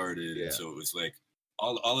we started. Yeah. And so it was like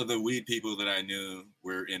all of the weed people that I knew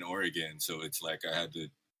were in Oregon. So it's like I had to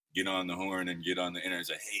get on the horn and get on the internet. It's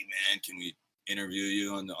like, hey man, can we interview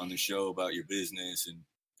you on the show about your business? And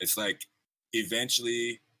it's like,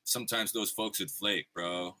 eventually sometimes those folks would flake,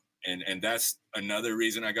 bro. And that's another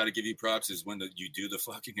reason I got to give you props is when you do the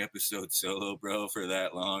fucking episode solo, bro, for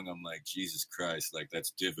that long. I'm like, Jesus Christ, like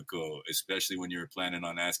that's difficult, especially when you're planning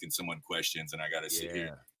on asking someone questions and I got to sit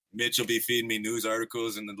here. Mitch will be feeding me news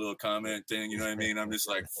articles in the little comment thing. You know what I mean? I'm just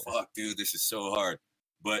like, fuck, dude, this is so hard.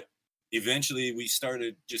 But eventually we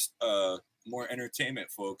started just more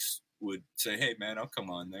entertainment folks would say, hey, man, I'll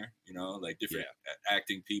come on there. You know, like different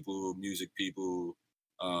acting people, music people,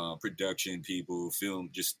 production people, film,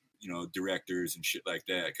 just, you know, directors and shit like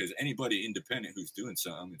that. Because anybody independent who's doing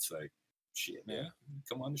something, it's like, shit, man,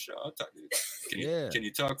 come on the show. I'll talk to you. Can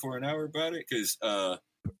you talk for an hour about it? Because,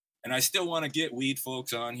 and I still want to get weed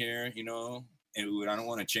folks on here, you know, and I don't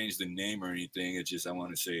want to change the name or anything. It's just, I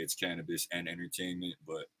want to say it's cannabis and entertainment,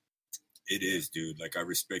 but it is, dude. Like, I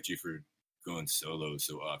respect you for going solo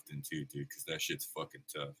so often too, dude, because that shit's fucking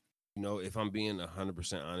tough. You know, if I'm being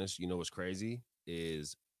 100% honest, you know what's crazy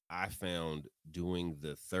is I found doing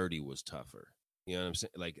the 30 was tougher. You know what I'm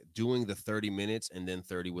saying? Like doing the 30 minutes and then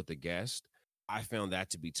 30 with the guest, I found that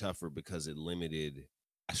to be tougher because it limited.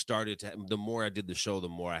 I started to, the more I did the show, the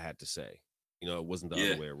more I had to say. You know, it wasn't the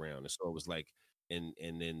other Yeah, way around. And so it was like, and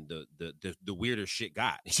then the weirder shit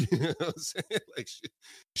got. You know what I'm saying? Like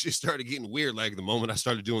shit started getting weird like the moment I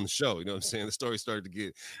started doing the show. You know what I'm saying? The story started to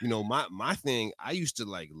get, you know, my thing, I used to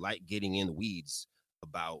like getting in the weeds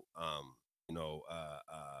about you know,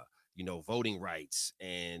 you know, voting rights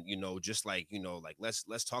and, you know, just like, you know, like let's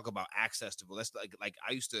talk about access to, let's like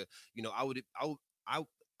I used to, you know, I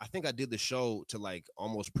I think I did the show to like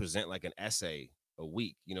almost present like an essay a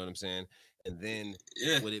week, you know what I'm saying? And then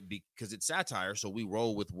yeah, would it be because it's satire, so we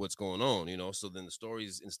roll with what's going on, you know? So then the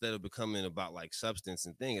stories, instead of becoming about like substance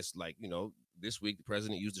and thing, it's like, you know, this week the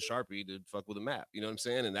president used a Sharpie to fuck with a map, you know what I'm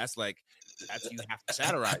saying? And that's like, that's, you have to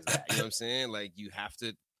satirize that, you know what I'm saying? Like you have to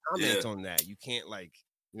yeah, comment on that. You can't like,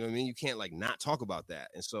 you know what I mean? You can't like not talk about that.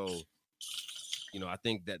 And so, you know, I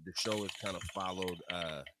think that the show has kind of followed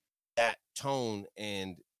that tone,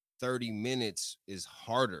 and 30 minutes is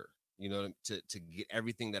harder, you know, to get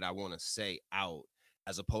everything that I want to say out,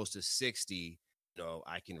 as opposed to 60. You know,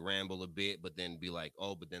 I can ramble a bit, but then be like,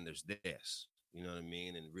 oh, but then there's this, you know what I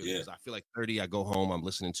mean? And really, yeah, because I feel like 30, I go home, I'm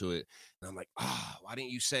listening to it, and I'm like, why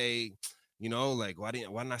didn't you say, you know, like why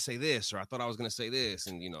didn't I say this, or I thought I was gonna say this,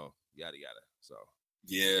 and you know, yada yada. So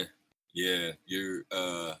yeah, yeah. You're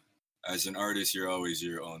as an artist, you're always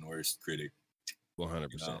your own worst critic, you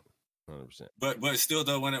 100%, know. 100%. But still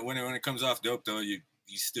though, when it comes off dope though, you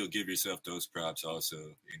still give yourself those props also,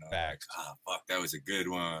 you know, like, Facts. fuck, that was a good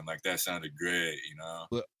one. Like that sounded great, you know.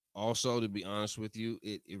 But also, to be honest with you,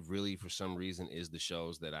 it really for some reason is the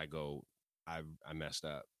shows that I go, I messed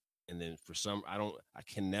up, and then for some, I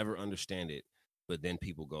can never understand it. But then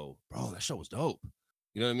people go, bro, that show was dope.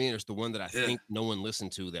 You know what I mean? It's the one that I Yeah, think no one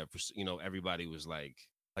listened to, that for, you know, everybody was like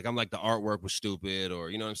I'm like the artwork was stupid, or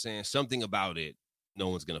you know what I'm saying, something about it no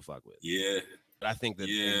one's gonna fuck with. yeah, But I think that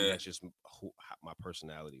maybe yeah, that's just my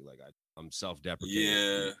personality. Like I'm self-deprecating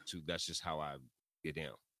yeah. to that's just how I get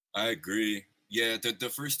down. I agree. Yeah, the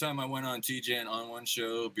first time I went on TJ and On One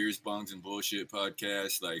Show, Beers, Bongs, and Bullshit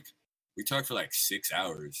podcast, like we talked for like 6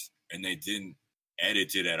 hours and they didn't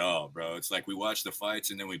edit it at all, bro. It's like we watched the fights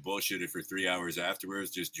and then we bullshitted for 3 hours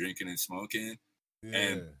afterwards, just drinking and smoking.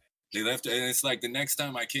 And Yeah. they left, and it's like the next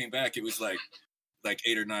time I came back, it was like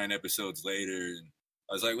 8 or 9 episodes later, and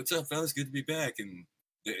I was like, "What's up, fellas? Good to be back." And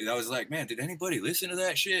I was like, "Man, did anybody listen to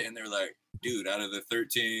that shit?" And they're like, "Dude, out of the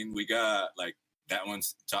 13 we got, like that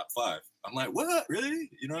one's top 5." I'm like, "What? Really?"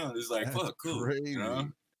 You know, it's like, That's "Fuck, cool." You know?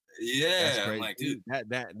 crazy. That's Yeah, I'm crazy. like, dude,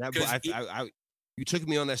 because You took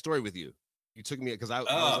me on that story with you. You took me because I was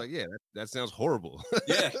oh like, yeah, that sounds horrible.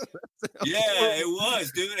 yeah, That sounds yeah, it horrible.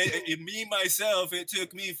 was, dude. Me myself, it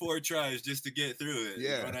took me 4 tries just to get through it. You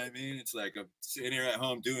know Yeah, what I mean? It's like I'm sitting here at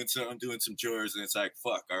home doing something, doing some chores, and it's like,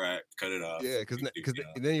 fuck, all right, cut it off. yeah, because You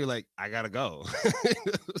know? then you're like, I gotta go.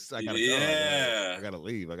 I gotta go. Yeah, I gotta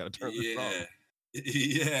leave. I gotta turn this off.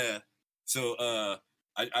 yeah, yeah. So,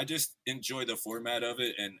 I just enjoy the format of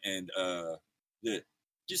it, and the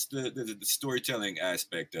just the storytelling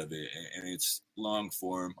aspect of it, and it's long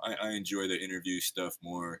form. I enjoy the interview stuff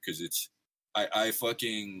more because it's I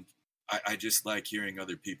fucking I just like hearing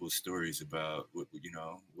other people's stories about what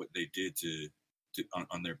they did to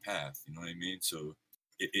on their path. You know what I mean? So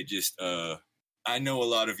it just I know a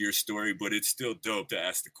lot of your story, but it's still dope to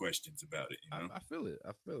ask the questions about it. I feel it.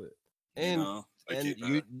 I feel it. You And know, like and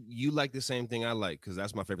it. you like the same thing I like, because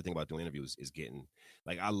that's my favorite thing about doing interviews is getting,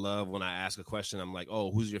 like, I love when I ask a question. I'm like,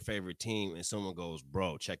 oh, who's your favorite team? And someone goes,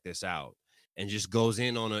 bro, check this out, and just goes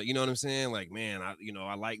in on a, you know what I'm saying? Like, man,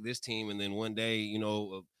 I like this team, and then one day,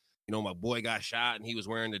 my boy got shot and he was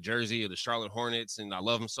wearing the jersey of the Charlotte Hornets, and I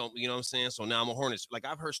love him so, you know what I'm saying? So now I'm a Hornets. Like,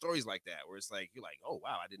 I've heard stories like that where it's like, you're like, oh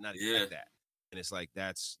wow, I did not Yeah, expect that. And it's like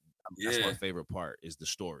that's my yeah, favorite part, is the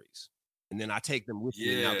stories. And then I take them with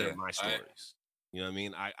me, and now they're yeah. my I stories. You know what I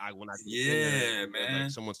mean? I when I get there, Yeah, and like man.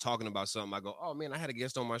 someone's talking about something, I go, "Oh man, I had a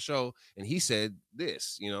guest on my show, and he said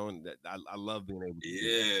this," and I love being able to do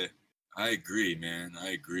that. Yeah, I agree, man.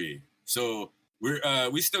 I agree. So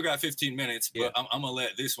we still got 15 minutes, Yeah. but I'm gonna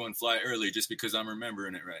let this one fly early just because I'm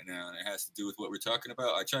remembering it right now, and it has to do with what we're talking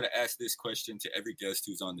about. I try to ask this question to every guest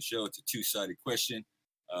who's on the show. It's a two-sided question,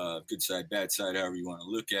 good side, bad side, however you want to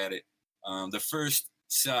look at it. The first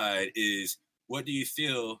side is, what do you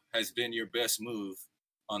feel has been your best move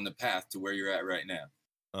on the path to where you're at right now?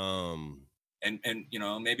 Um. And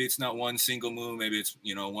maybe it's not one single move, maybe it's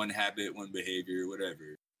one habit, one behavior,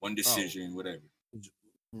 whatever, one Oh, decision, whatever.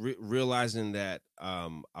 realizing that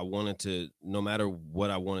I wanted to, no matter what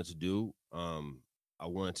I wanted to do, I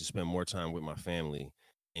wanted to spend more time with my family,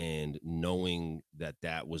 and knowing that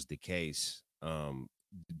that was the case,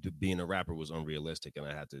 being a rapper was unrealistic, and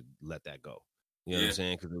I had to let that go. You know what I'm Yeah.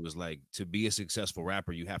 saying? Because it was like, to be a successful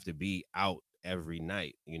rapper, you have to be out every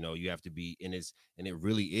night. You know, you have to be, and it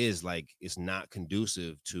really is like, it's not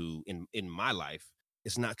conducive to, in my life,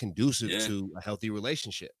 it's not conducive Yeah. to a healthy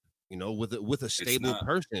relationship. You know, with a It's stable not.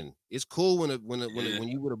 person. It's cool Yeah. when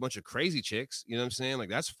you with a bunch of crazy chicks. You know what I'm saying? Like,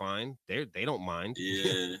 that's fine. They don't mind.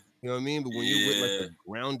 Yeah. You know what I mean? But when you're with like a Yeah.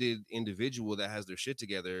 grounded individual that has their shit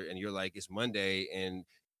together, and you're like, it's Monday, and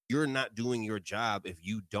you're not doing your job if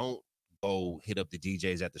you don't go hit up the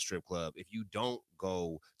DJs at the strip club, if you don't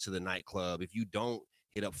go to the nightclub, if you don't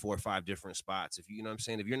hit up 4 or 5 different spots, if you know what I'm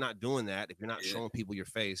saying, if you're not doing that, if you're not Yeah. showing people your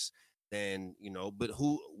face, then, you know, but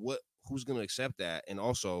who's gonna accept that? And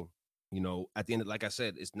also, you know, at the end, like I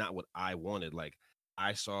said, it's not what I wanted. Like,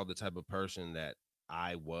 I saw the type of person that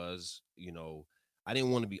I was, you know, I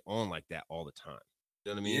didn't want to be on like that all the time.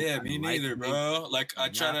 You know what I mean? Yeah, I me like neither, being bro. Like a I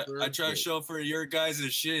rapper. try to Yeah, show for your guys'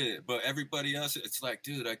 shit, but everybody else, it's like,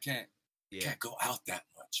 dude, I yeah, can't go out that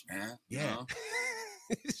much, man. You yeah. know,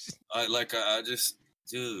 I just,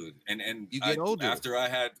 dude, and You I get older. after I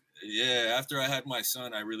had, yeah, after I had my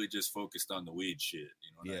son, I really just focused on the weed shit.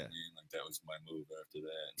 You know what I Yeah, mean? Like that was my move after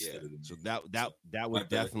that yeah. instead of the So music. that So that that was my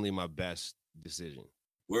bad. definitely my best decision.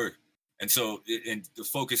 Work. And so, and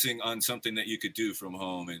focusing on something that you could do from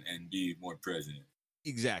home and be more present.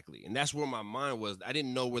 Exactly. And that's where my mind was. I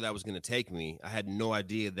didn't know where that was going to take me. I had no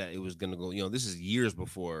idea that it was going to go, you know, this is years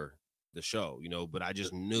before the show, you know, but I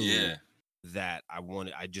just knew Yeah, that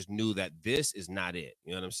I just knew that this is not it.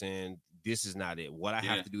 You know what I'm saying? This is not it. What I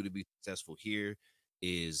have yeah, to do to be successful here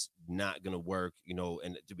is not going to work, you know.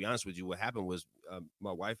 And to be honest with you, what happened was,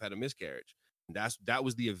 my wife had a miscarriage. And that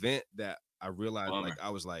was the event that I realized, like, bummer. I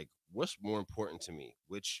was like, what's more important to me?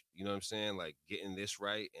 Which, you know what I'm saying? Like, getting this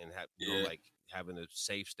right and have, you know, Yeah, like having a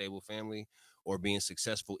safe, stable family, or being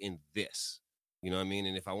successful in this. You know what I mean?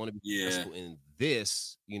 And if I want to be yeah, successful in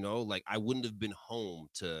this, you know, like, I wouldn't have been home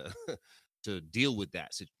to to deal with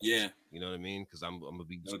that yeah, situation. You know what I mean? Because I'm gonna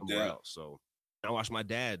be no somewhere doubt. else. So I watched my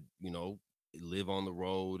dad, you know, live on the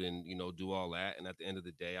road and, you know, do all that. And at the end of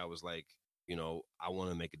the day, I was like, you know, I want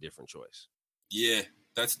to make a different choice. Yeah,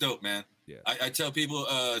 that's dope, man. Yeah. I tell people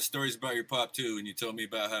stories about your pop too, and you told me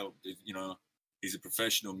about how, you know, he's a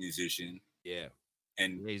professional musician, Yeah.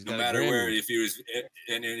 and Yeah, he's no got a matter where, Grammy. if he was,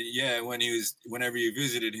 and yeah, whenever you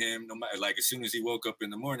visited him, no matter, like as soon as he woke up in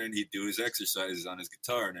the morning, he'd do his exercises on his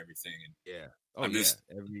guitar and everything. And Yeah. Oh I'm yeah. just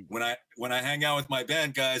when I hang out with my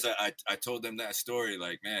band guys, I told them that story.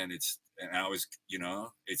 Like, man, it's, and I was, you know,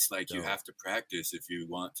 it's like you Dope. have to practice if you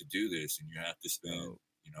want to do this, and you have to spend, Dope.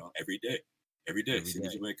 you know, every day, as Every soon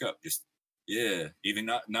as day. you wake up, just yeah, even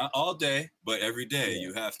not all day, but every day Yeah.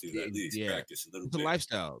 you have to at least Yeah. practice a little It's a bit.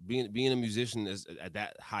 lifestyle. Being a musician is at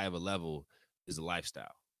that high of a level is a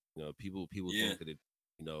lifestyle. You know, people Yeah, think that it,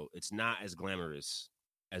 you know, it's not as glamorous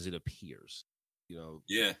as it appears. You know,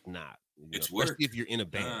 yeah, not. You know, it's especially work. if you're in a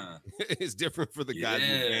band. Uh, It's different for the guys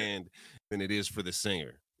in the yeah, band than it is for the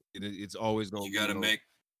singer. It's always gonna you be, got you to know, make.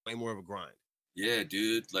 way more of a grind. Yeah,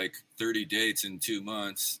 dude, like 30 dates in 2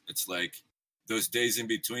 months. It's like those days in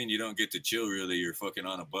between, you don't get to chill really. You're fucking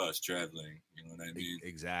on a bus traveling. You know what I mean?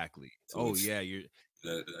 Exactly. So Oh it's yeah, you're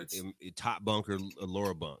that's top bunk or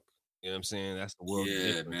lower bunk. You know what I'm saying? That's the world's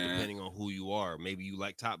yeah, difference man. depending on who you are. Maybe you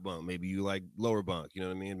like top bunk, maybe you like lower bunk. You know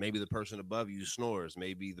what I mean? Maybe the person above you snores.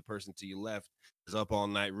 Maybe the person to your left is up all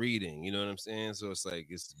night reading. You know what I'm saying? So it's like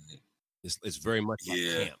it's very much like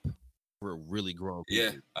Yeah, camp for really grown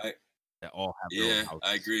yeah, people that all have their own yeah,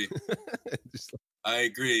 I houses. agree. Just I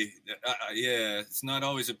agree. Yeah, it's not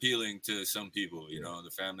always appealing to some people. You yeah, know,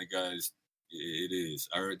 the Family Guys. It is.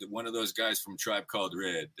 I heard one of those guys from Tribe Called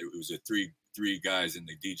Red. There was a three guys in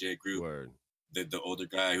the DJ group. word. The older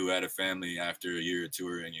guy who had a family after a year of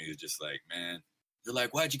touring, he was just like, man, they're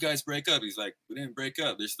like, why'd you guys break up? He's like, we didn't break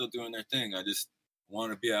up. They're still doing their thing. I just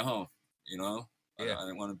want to be at home. You know, Yeah, I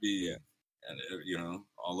didn't want to be, yeah, and you know,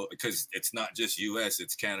 all because it's not just U.S.,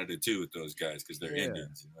 it's Canada too with those guys because they're yeah.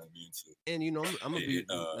 Indians. You know what I mean? So, And you know, I'm gonna be it,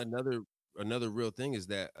 uh, another real thing is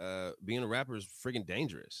that being a rapper is freaking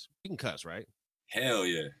dangerous. You can cuss, right? hell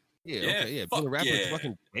yeah, Yeah, yeah, okay, yeah. Being fuck a rapper is yeah,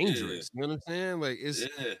 fucking yeah, dangerous. You know what I'm saying? Like,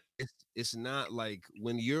 yeah, it's not like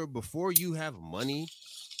when you're before you have money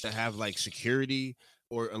to have like security,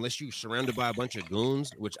 or unless you're surrounded by a bunch of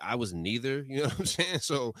goons, which I was neither, you know what I'm saying?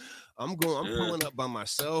 So I'm pulling up by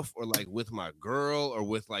myself or like with my girl or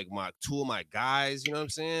with like my two of my guys, you know what I'm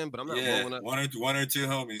saying? But I'm not rolling up. One or two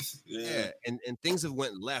homies. Yeah. And things have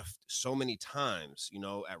went left so many times, you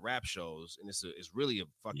know, at rap shows, and it's really a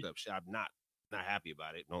fucked up shit. I'm not happy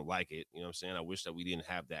about it. Don't like it. You know what I'm saying? I wish that we didn't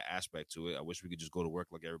have that aspect to it. I wish we could just go to work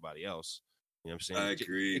like everybody else. You know what I'm saying? I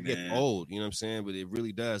agree, it gets old, you know what I'm saying? But it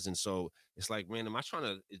really does. And so it's like, man, am I trying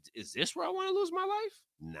to, is this where I want to lose my life?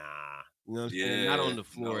 Nah. You know what I'm saying? Not on the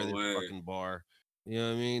floor of this fucking bar. You know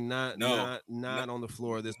what I mean? Not on the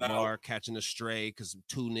floor of this bar catching a stray because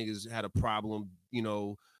two niggas had a problem, you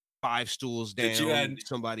know, 5 stools down.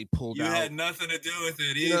 Somebody pulled out. You had nothing to do with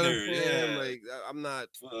it either. You know like I'm not.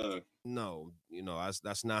 No, you know,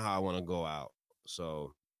 that's not how I want to go out.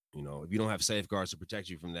 So, you know, if you don't have safeguards to protect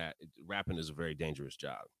you from that, rapping is a very dangerous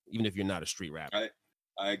job, even if you're not a street rapper.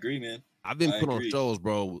 I agree, man. I've been put on shows,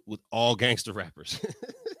 bro, with all gangster rappers.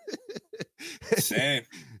 Same.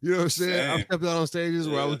 You know what I'm saying? I've stepped out on stages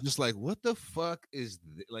where I was just like, what the fuck is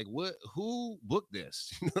like who booked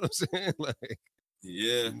this? You know what I'm saying? Like,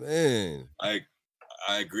 yeah, man. I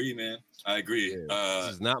agree, man. I agree. This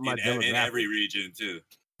is not my demographic. In every region too.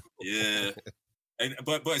 Yeah. And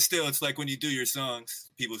but still, it's like when you do your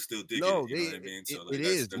songs, people still dig it. You know what I mean? So it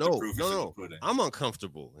is. No. I'm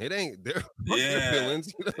uncomfortable. It ain't their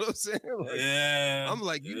feelings. You know what I'm saying? Like, I'm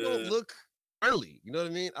like, you don't look friendly. You know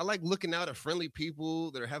what I mean? I like looking out at friendly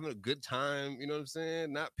people that are having a good time. You know what I'm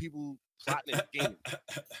saying? Not people plotting and scheming.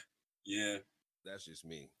 Yeah. That's just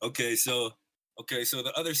me. Okay, so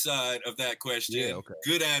the other side of that question. Yeah, okay.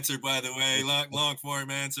 Good answer, by the way. Long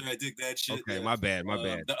form answer. I dig that shit. Okay, my bad.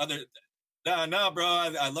 The other. No, bro.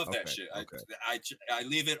 I love that shit. Okay. I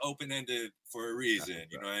leave it open ended for a reason.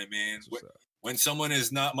 You know what I mean? When someone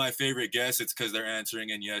is not my favorite guest, it's because they're answering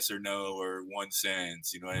in yes or no or one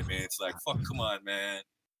sentence. You know what I mean? It's like, fuck, come on, man.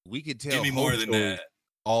 We could tell. Give me more than that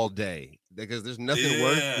all day, because there's nothing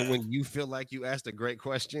worse than when you feel like you asked a great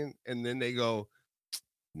question and then they go,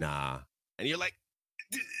 nah, and you're like,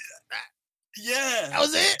 yeah, that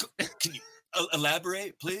was it. Can you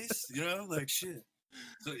elaborate, please? You know, like shit.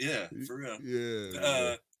 So yeah, for real.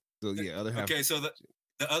 Yeah. So yeah, other half. Okay, so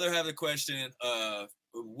the other half of the question,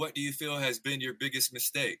 what do you feel has been your biggest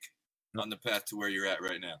mistake on the path to where you're at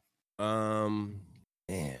right now?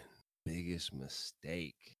 Man, biggest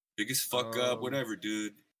mistake. Biggest fuck up, whatever,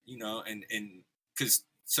 dude. You know, and because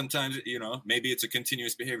sometimes, you know, maybe it's a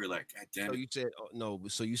continuous behavior. Like, God damn it. So you said no.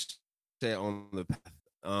 So you said on the path,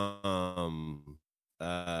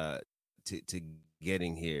 to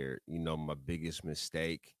getting here, you know, my biggest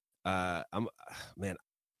mistake. Man.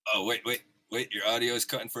 Oh wait. Your audio is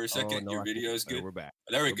cutting for a second. No, your video is good. We're back.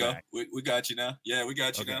 There we go. We got you now. Yeah, we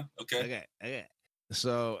got you now. Okay.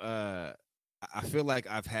 So I feel like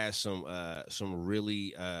I've had some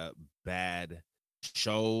really bad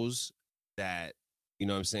shows that, you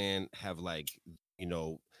know what I'm saying, have like, you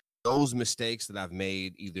know, those mistakes that I've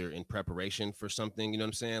made either in preparation for something, you know what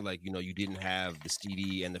I'm saying? Like, you know, you didn't have the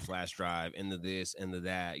CD and the flash drive and the this and the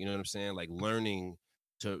that, you know what I'm saying? Like learning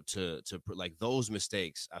to like those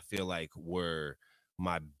mistakes, I feel like were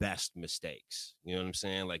my best mistakes. You know what I'm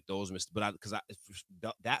saying? Like those because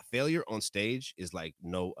that failure on stage is like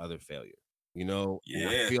no other failure. You know, yeah, and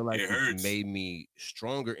I feel like it made me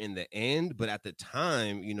stronger in the end. But at the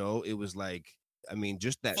time, you know, it was like, I mean,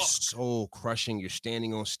 just that soul crushing. You're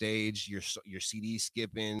standing on stage, your CD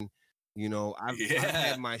skipping. You know, I've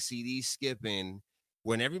had my CD skipping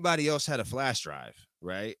when everybody else had a flash drive,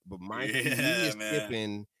 right? But my CD is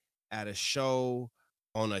skipping at a show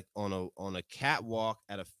on a catwalk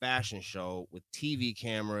at a fashion show with TV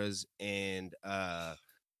cameras and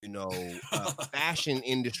you know, fashion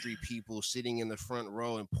industry people sitting in the front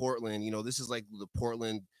row in Portland. You know, this is like the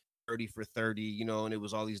Portland 30 for 30, you know, and it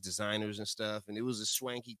was all these designers and stuff. And it was a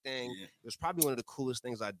swanky thing. Yeah. It was probably one of the coolest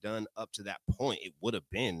things I'd done up to that point. It would have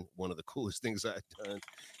been one of the coolest things I'd done.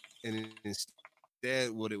 And instead,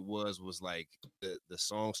 what it was like the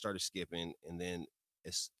song started skipping. And then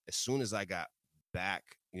as soon as I got back,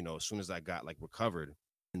 you know, as soon as I got like recovered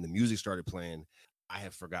and the music started playing, I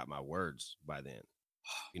had forgot my words by then.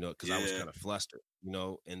 You know, because I was kind of flustered, you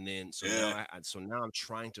know, and then now I'm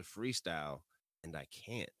trying to freestyle and I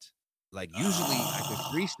can't. Like usually I can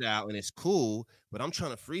freestyle and it's cool, but I'm trying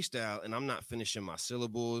to freestyle and I'm not finishing my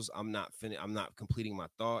syllables. I'm not completing my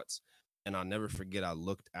thoughts. And I'll never forget, I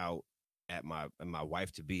looked out at my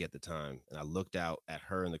wife to be at the time, and I looked out at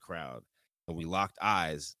her in the crowd, and we locked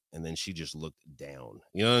eyes, and then she just looked down.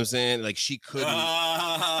 You know what I'm saying? Like she couldn't. Like,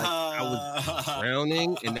 I was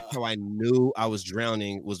drowning, and that's how I knew I was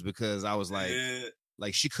drowning, was because I was like,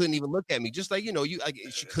 Like she couldn't even look at me. Just like,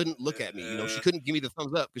 she couldn't look at me. She couldn't give me the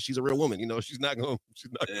thumbs up because she's a real woman. She's not gonna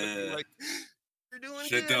be like, you're doing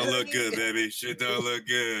shit good. don't look good, baby. Shit don't look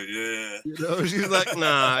good. Yeah. She's like,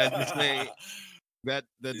 nah, it just ain't. That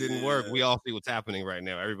didn't work. We all see what's happening right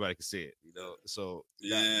now. Everybody can see it, So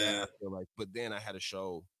that I feel like. But then I had a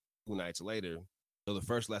show 2 nights later. So the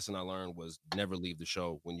first lesson I learned was never leave the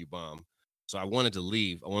show when you bomb. So I wanted to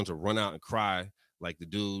leave. I wanted to run out and cry like the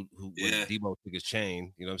dude who when Debo took his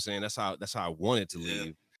chain. You know what I'm saying? That's how I wanted to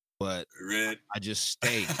leave. But Red. I just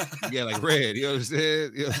stayed. Like Red. You know what I'm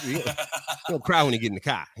saying? You don't cry when you get in the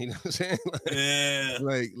car. You know what I'm saying?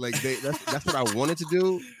 That's what I wanted to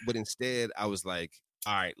do. But instead, I was like,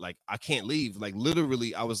 all right, like I can't leave. Like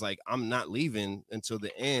literally, I was like, I'm not leaving until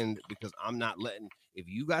the end because I'm not letting. If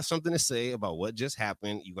you got something to say about what just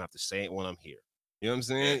happened, you're gonna have to say it when I'm here. You know what I'm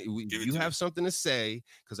saying? You have something to say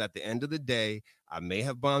because at the end of the day, I may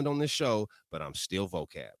have bombed on this show, but I'm still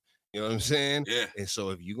vocab. You know what I'm saying? Yeah. And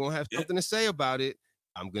so if you're going to have something to say about it,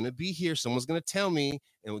 I'm going to be here. Someone's going to tell me,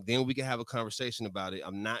 and then we can have a conversation about it.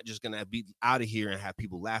 I'm not just going to be out of here and have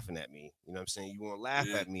people laughing at me. You know what I'm saying? You want to laugh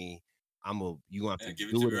at me, you're going to have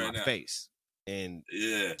to do it in my face. And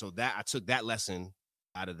so that I took that lesson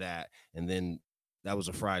out of that. And then that was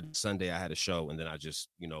a Friday. Sunday, I had a show, and then I just,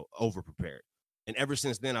 over-prepared. And ever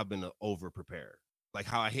since then, I've been over-prepared. Like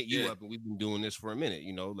how I hit you up, and we've been doing this for a minute,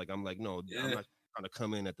 Like, I'm like, no, I'm not trying to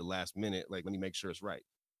come in at the last minute. Like, let me make sure it's right.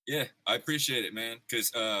 Yeah, I appreciate it, man. Because,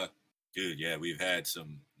 dude, we've had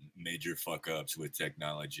some major fuck ups with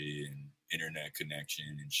technology and internet connection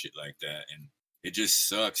and shit like that. And it just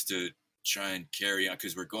sucks to try and carry on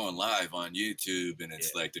because we're going live on YouTube, and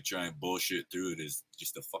it's like to try and bullshit through it is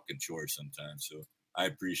just a fucking chore sometimes. So I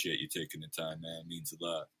appreciate you taking the time, man. It means a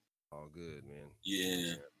lot. All good, man.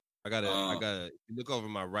 Yeah. I gotta look over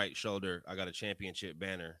my right shoulder. I got a championship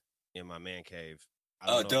banner in my man cave.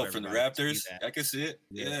 Oh, dope, from the Raptors. I can see it.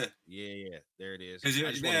 Yeah. There it is. I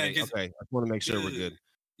just want to make sure we're good.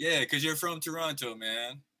 Yeah, because you're from Toronto,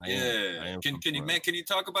 man. I am can you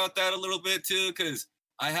talk about that a little bit too? Because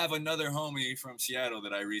I have another homie from Seattle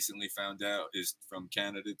that I recently found out is from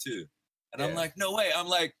Canada too. And I'm like, no way. I'm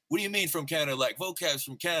like, what do you mean from Canada? Like, vocab's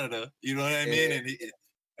from Canada. You know what I mean? And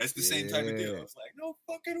that's the same type of deal. I was like, no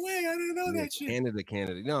fucking way. I didn't know that shit.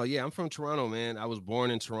 Canada. No, I'm from Toronto, man. I was born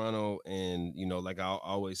in Toronto. And, like I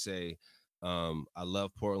always say, I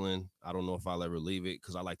love Portland. I don't know if I'll ever leave it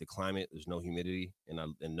because I like the climate. There's no humidity.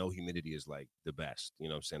 And no humidity is like the best. You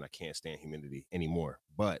know what I'm saying? I can't stand humidity anymore.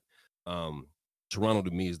 But Toronto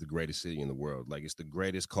to me is the greatest city in the world. Like it's the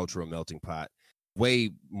greatest cultural melting pot. Way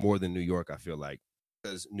more than New York, I feel like.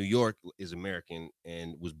 Because New York is American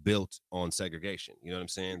and was built on segregation. You know what I'm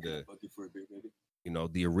saying?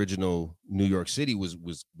 The original New York City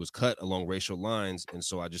was cut along racial lines. And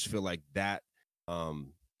so I just feel like that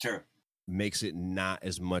makes it not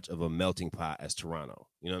as much of a melting pot as Toronto.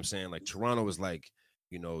 You know what I'm saying? Like Toronto is like,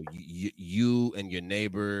 you and your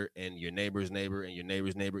neighbor and your neighbor's neighbor and your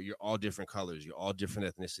neighbor's neighbor, you're all different colors. You're all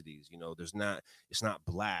different ethnicities. It's not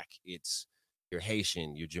black. It's you're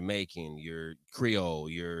Haitian, you're Jamaican, you're Creole,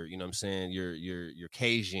 you're, you know what I'm saying? You're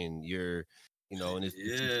Cajun, and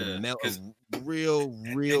it's a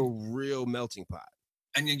real melting pot.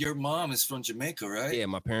 And your mom is from Jamaica, right? Yeah,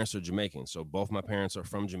 my parents are Jamaican. So both my parents are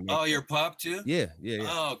from Jamaica. Oh, your pop too? Yeah.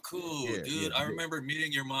 Oh, cool, dude. I remember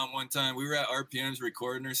meeting your mom one time. We were at RPM's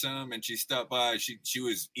recording or something, and she stopped by. She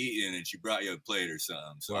was eating, and she brought you a plate or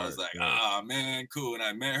something. So I was like, man, cool. And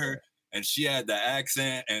I met her. And she had the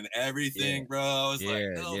accent and everything, bro. I was like,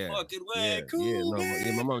 no fucking way, cool,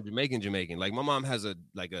 man. My mom's Jamaican. Like my mom has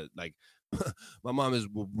my mom is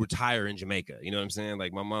retire in Jamaica. You know what I'm saying?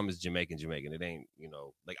 Like my mom is Jamaican. It ain't,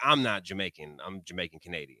 like I'm not Jamaican. I'm Jamaican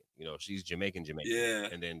Canadian. She's Jamaican. Yeah.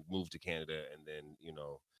 And then moved to Canada and then,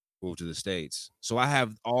 moved to the States. So I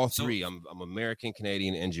have all three. I'm American,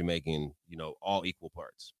 Canadian, and Jamaican, all equal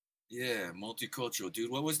parts. Yeah, multicultural, dude.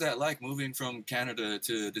 What was that like moving from Canada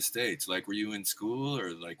to the States? Like, were you in school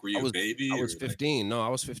or like, were you a baby? I was 15. No, I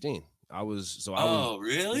was 15.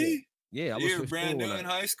 Really? Yeah, I was 15. You were brand new in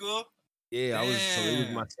high school? Yeah, I was. So it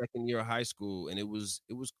was my second year of high school, and it was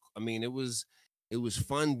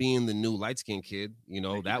fun being the new light skinned kid.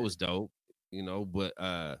 That was dope. But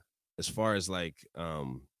as far as like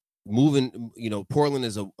moving, Portland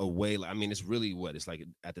is a way. It's really it's like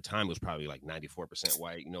at the time it was probably like 94%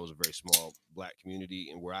 white. It was a very small black community,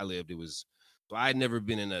 and where I lived, it was. So I had never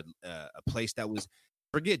been in a place that was,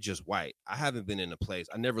 forget just white. I haven't been in a place.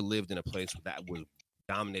 I never lived in a place that was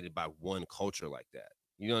dominated by one culture like that.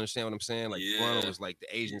 You understand what I'm saying? Like Toronto was like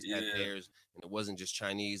the Asians had theirs, and it wasn't just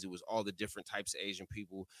Chinese. It was all the different types of Asian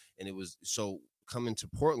people, and it was so coming to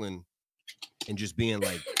Portland. and just being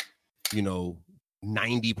like, you know,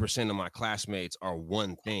 90% of my classmates are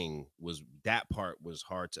one thing, was that part was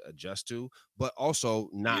hard to adjust to, but also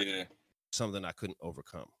not something I couldn't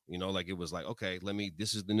overcome. You know, like it was like, okay,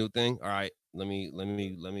 this is the new thing. All right, let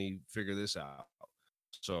me figure this out.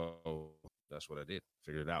 So that's what I did.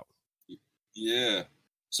 Figured it out. Yeah.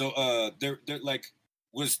 So there like,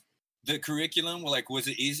 was the curriculum, like, was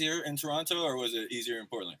it easier in Toronto or was it easier in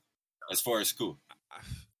Portland as far as school?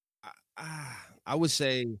 I would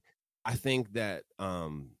say, I think that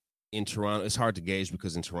in Toronto, it's hard to gauge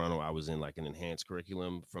because in Toronto I was in like an enhanced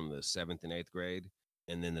curriculum from the 7th and 8th grade,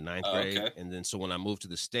 and then the 9th grade, Okay. and then so when I moved to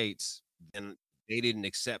the States, then they didn't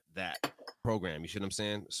accept that program. You see what I'm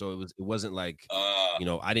saying? So it wasn't like, you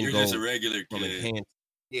know, I didn't you're go just a regular from kid. enhanced.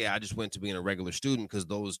 Yeah, I just went to being a regular student because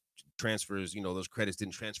those transfers, you know, those credits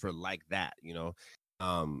didn't transfer like that, you know.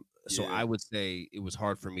 So I would say it was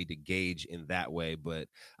hard for me to gauge in that way, but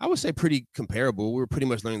I would say pretty comparable. We were pretty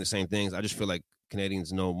much learning the same things. I just feel like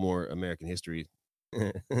Canadians know more American history.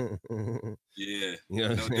 Yeah, you know what no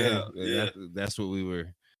I'm saying? doubt. Yeah, that's what we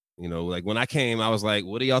were. You know, like when I came, I was like,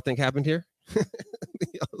 "What do y'all think happened here?" I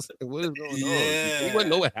was like, "What is going on? Anyone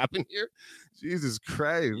know what happened here?" Jesus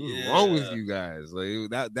Christ, what's wrong with you guys?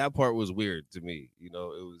 Like that part was weird to me. You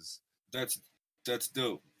know, it was. That's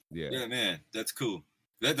dope. Yeah, man, that's cool.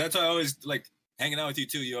 That's why I always like hanging out with you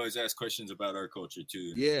too. You always ask questions about our culture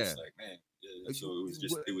too. Yeah, it's like, man. Yeah, so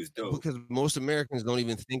it was dope because most Americans don't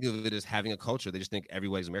even think of it as having a culture. They just think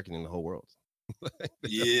everybody's American in the whole world.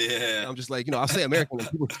 Yeah, I'm just like, you know, I'll say American and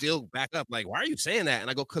people still back up like, why are you saying that? And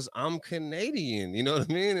I go, because I'm Canadian, you know what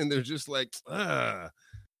I mean? And they're just like,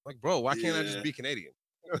 like, bro, why can't I just be Canadian?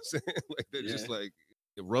 You know what I'm saying? Like they're just like,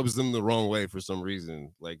 it rubs them the wrong way for some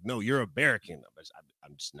reason. Like, no, you're American.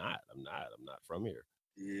 I'm just not. I'm not from here.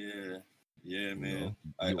 Yeah, man.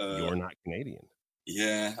 You're not Canadian.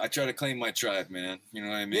 Yeah, I try to claim my tribe, man. You know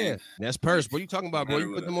what I mean? Yeah, that's Purse. What are you talking about, bro?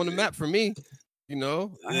 You put them on the map for me. You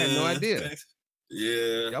know, I had no idea.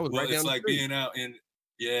 Yeah, I was right down it's the like street. being out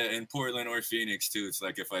in Portland or Phoenix too. It's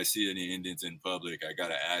like if I see any Indians in public, I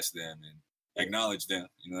gotta ask them and acknowledge them.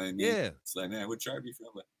 You know what I mean? Yeah. It's like, man, what tribe you from?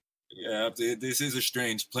 Like, yeah, this is a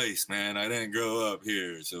strange place, man. I didn't grow up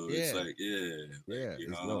here, so it's like, you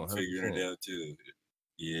know, I'm figuring it out too.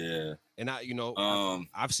 Yeah. And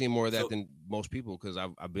I've seen more of that than most people because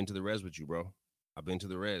I've been to the res with you, bro. I've been to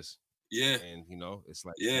the res. Yeah. And you know, it's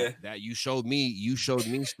like that you showed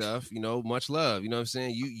me stuff, you know, much love. You know what I'm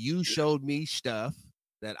saying? You showed me stuff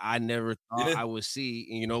that I never thought I would see.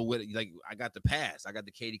 And you know what, like I got the pass. I got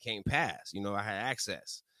the Katie Kane pass. You know, I had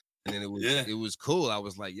access. And then it was cool. I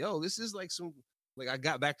was like, yo, this is like I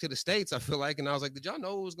got back to the States, I feel like, and I was like, did y'all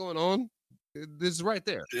know what was going on? This is right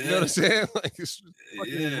there. You know what I'm saying? Like it's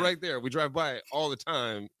right there. We drive by it all the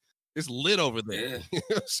time. It's lit over there. Yeah. You know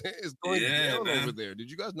what I'm saying? It's going down over there.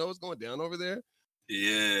 Did you guys know it's going down over there?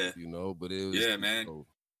 Yeah. You know, but it was man. So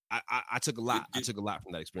I took a lot. I took a lot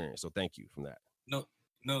from that experience. So thank you from that.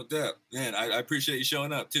 No doubt. Man, I appreciate you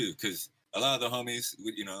showing up too, because a lot of the homies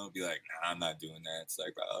would, you know, be like, nah, I'm not doing that. It's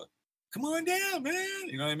like, come on down, man.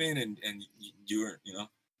 You know what I mean? And you were, you know,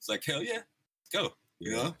 it's like, hell yeah, let's go.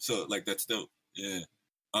 You know? So like that's dope. Yeah.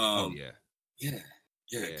 Yeah.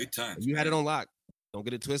 Good times. You had it on lock. Don't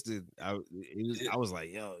get it twisted. I was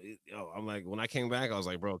like, yo, I'm like, when I came back, I was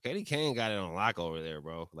like, bro, Katie Kane got it on lock over there,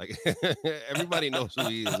 bro. Like everybody knows who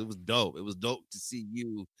he is. It was dope. It was dope to see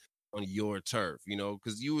you on your turf, you know,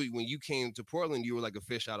 because when you came to Portland, you were like a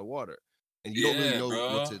fish out of water. And you don't really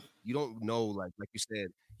know you don't know, like you said,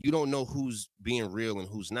 you don't know who's being real and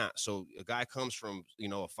who's not. So a guy comes from, you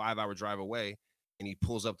know, a 5-hour drive away and he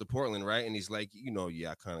pulls up to Portland, right? And he's like, you know,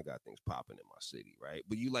 I kind of got things popping in my city, right?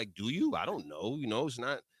 But you like, do you? I don't know. You know, it's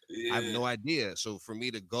not, I have no idea. So for me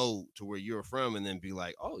to go to where you're from and then be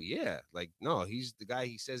like, oh yeah, like, no, he's the guy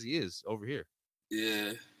he says he is over here.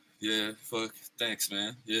 Yeah, fuck, thanks,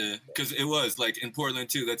 man. Yeah, because it was like in Portland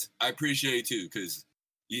too. I appreciate too, because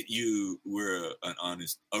you were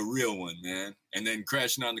a real one, man. And then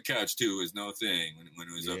crashing on the couch too was no thing when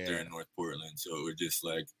it was up there in North Portland. So it was just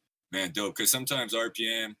like, man, dope. Because sometimes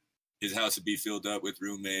RPM, his house would be filled up with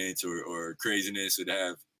roommates or craziness, would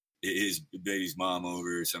have his baby's mom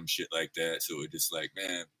over or some shit like that. So it just like,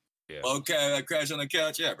 man, okay, I crashed on the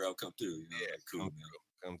couch. Yeah, bro, come through. You know, cool, man.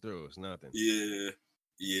 Come through. It's nothing.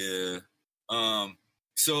 Yeah.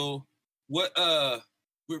 So what?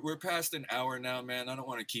 We're past an hour now, man. I don't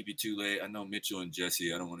want to keep you too late. I know Mitchell and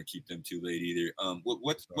Jesse. I don't want to keep them too late either.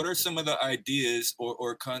 What are some of the ideas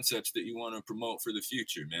or concepts that you want to promote for the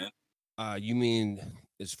future, man? You mean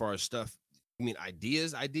as far as stuff? You mean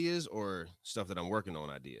ideas, or stuff that I'm working on?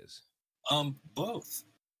 Ideas. Both.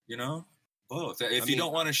 You know, both. If you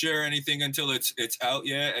don't want to share anything until it's out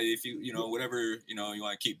yet, if you know whatever you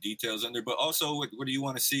want to keep details under, but also what do you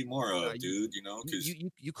want to see more of, dude? Because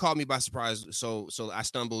you caught me by surprise, so I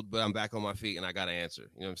stumbled, but I'm back on my feet and I got an answer.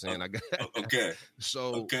 You know what I'm saying? I got okay.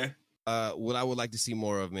 So okay. What I would like to see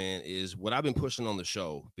more of, man, is what I've been pushing on the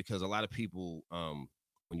show, because a lot of people,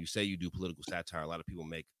 when you say you do political satire, a lot of people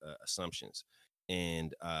make assumptions,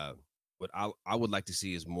 and what I would like to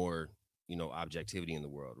see is more, objectivity in the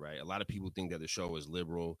world, right? A lot of people think that the show is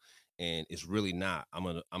liberal, and it's really not. I'm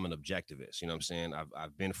an objectivist. You know what I'm saying?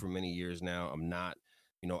 I've been for many years now. I'm not.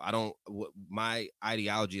 My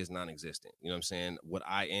ideology is non-existent. You know what I'm saying? What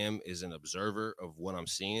I am is an observer of what I'm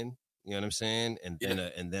seeing. You know what I'm saying?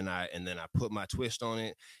 And then I put my twist on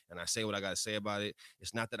it, and I say what I got to say about it.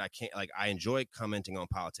 It's not that I can't, like, I enjoy commenting on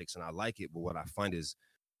politics and I like it, but what I find is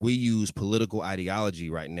we use political ideology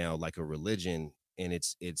right now like a religion, and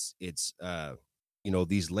it's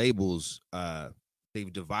these labels,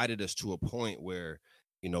 they've divided us to a point where,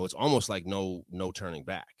 it's almost like no turning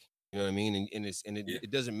back. You know what I mean? And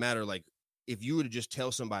it doesn't matter, like, if you were to just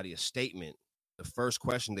tell somebody a statement, the first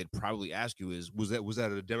question they'd probably ask you is, was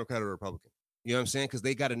that a Democrat or a Republican? You know what I'm saying? Because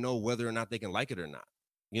they got to know whether or not they can like it or not.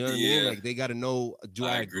 You know what I mean? Like, they got to know, do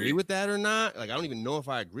I agree with that or not? Like, I don't even know if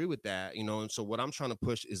I agree with that, And so what I'm trying to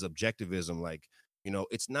push is objectivism. Like,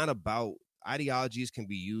 it's not about, ideologies can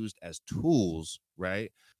be used as tools,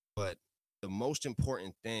 right? But the most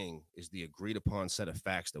important thing is the agreed upon set of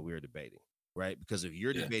facts that we're debating, right? Because if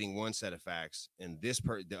you're debating one set of facts and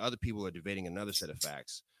the other people are debating another set of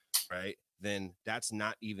facts, right? Then that's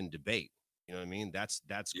not even debate. You know what I mean? That's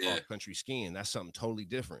called country skiing. That's something totally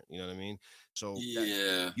different. You know what I mean? So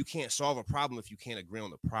you can't solve a problem if you can't agree on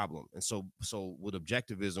the problem. And so with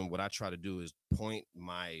objectivism, what I try to do is point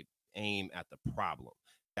my aim at the problem.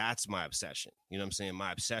 That's my obsession. You know what I'm saying?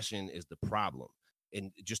 My obsession is the problem,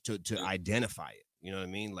 and just to identify it. You know what I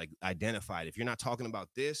mean? Like, identify it. If you're not talking about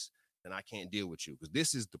this, then I can't deal with you, because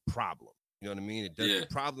this is the problem. You know what I mean? It does the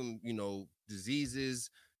problem, diseases,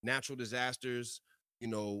 natural disasters,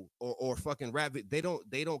 or fucking rabbit. They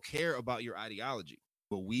don't care about your ideology,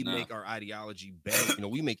 but we make our ideology bend.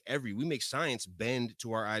 We make science bend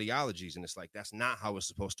to our ideologies, and it's like, that's not how it's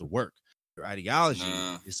supposed to work. Your ideology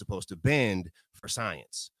is supposed to bend for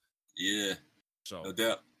science. Yeah. So no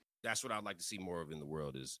doubt. That's what I'd like to see more of in the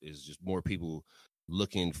world, is just more people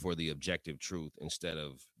looking for the objective truth instead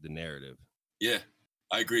of the narrative. Yeah,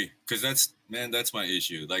 I agree. Because that's my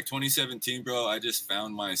issue. Like 2017, bro, I just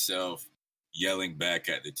found myself yelling back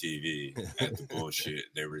at the TV at the bullshit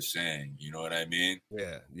they were saying. You know what I mean?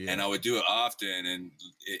 Yeah. And I would do it often, and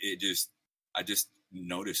I just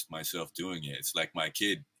noticed myself doing it. It's like my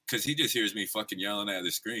kid, because he just hears me fucking yelling at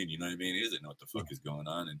the screen. You know what I mean? He doesn't know what the fuck is going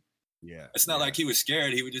on, and it's not like he was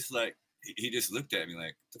scared. He would just he just looked at me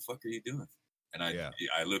like, "What the fuck are you doing?" And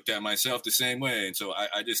I looked at myself the same way, and so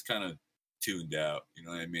I just kind of tuned out. You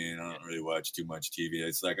know what I mean? I don't really watch too much TV.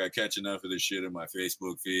 It's like I catch enough of this shit in my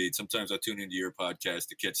Facebook feed. Sometimes I tune into your podcast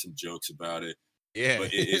to catch some jokes about it. Yeah. But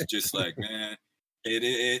it's just like, man, it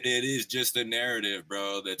is just a narrative,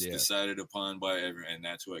 bro, that's decided upon by everyone. And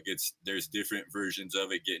that's what there's different versions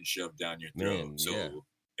of it getting shoved down your throat. So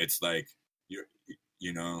it's like,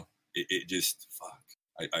 it just,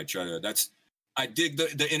 fuck. I try to, I dig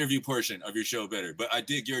the interview portion of your show better, but I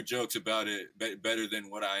dig your jokes about it better than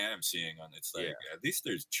what I am seeing on it. It's like, at least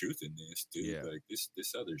there's truth in this, dude. Yeah. Like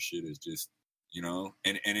this other shit is just,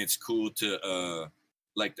 and it's cool to,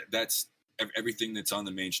 that's everything that's on the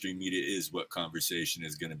mainstream media is what conversation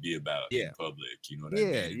is going to be about in public. You know what I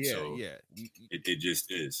mean? It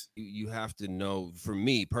just is. You have to know, for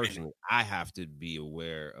me personally, I have to be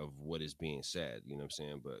aware of what is being said, you know what I'm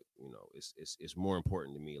saying? But, it's more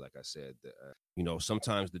important to me, like I said, that,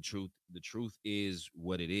 sometimes the truth is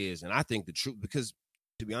what it is. And I think the truth, because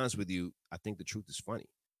to be honest with you, I think the truth is funny.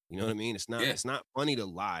 You know what I mean? It's not funny to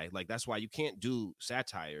lie. Like, that's why you can't do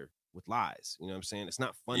satire with lies. You know what I'm saying? It's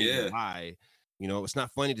not funny to lie. It's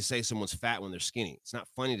not funny to say someone's fat when they're skinny. It's not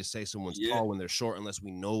funny to say someone's tall when they're short, unless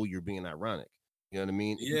we know you're being ironic. You know what I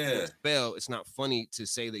mean? If you can't spell, it's not funny to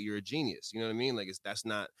say that you're a genius. You know what I mean? Like, it's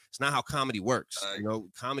not how comedy works.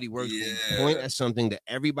 Comedy works when you point at something that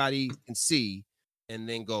everybody can see and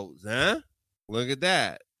then go, huh? Look at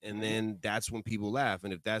that. And then that's when people laugh.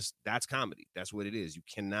 And if that's comedy, that's what it is. You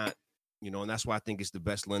cannot, and that's why I think it's the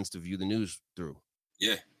best lens to view the news through.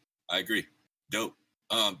 Yeah. I agree. Dope.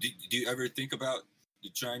 Do you ever think about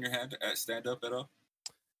trying your hand at stand up at all?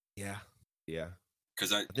 Yeah.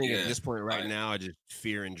 Because I think at this point right now, I just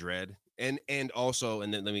fear and dread, and also,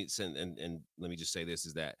 and then let me just say this,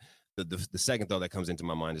 is that the second thought that comes into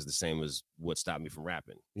my mind is the same as what stopped me from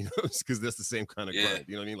rapping, you know, because that's the same kind of grind.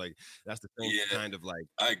 You know what I mean? Like that's the same kind of like,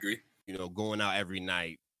 I agree. You know, going out every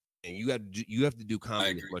night, and you have to do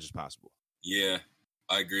comedy as much as possible. Yeah,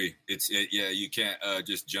 I agree. Yeah, you can't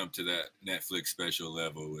just jump to that Netflix special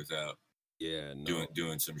level without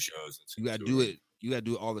doing some shows. And some you gotta do it. You gotta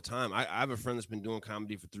do it all the time. I have a friend that's been doing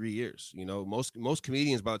comedy for 3 years. You know, most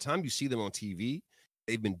comedians, by the time you see them on TV,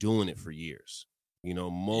 they've been doing it for years. You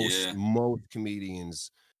know, most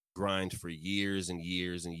comedians grind for years and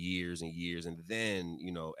years and years and years, and then,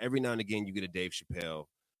 you know, every now and again you get a Dave Chappelle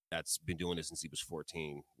that's been doing this since he was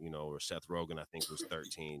 14. You know, or Seth Rogen, I think, was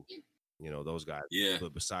 13. You know, those guys. Yeah.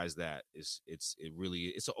 But besides that, it's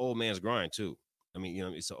an old man's grind too. I mean, you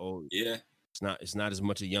know, it's an old. Yeah. It's not as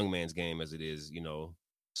much a young man's game as it is, you know,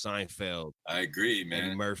 Seinfeld. I agree, man.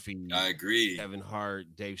 Eddie Murphy. I agree. Kevin Hart,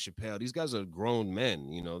 Dave Chappelle. These guys are grown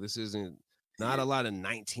men. You know, this isn't not a lot of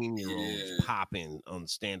 19-year-olds popping on the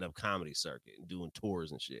stand-up comedy circuit and doing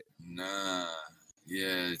tours and shit. Nah.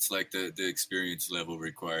 Yeah, it's like the experience level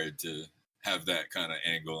required to have that kind of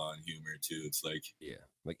angle on humor too. It's like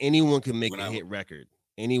like anyone can make a hit record.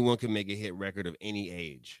 Anyone can make a hit record of any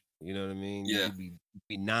age. You know what I mean? Yeah. You could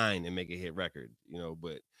be 9 and make a hit record, you know,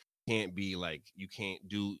 but can't be like you can't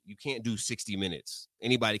do 60 minutes.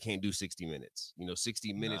 Anybody can't do 60 minutes. You know,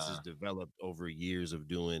 60 minutes is developed over years of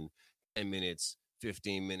doing 10 minutes,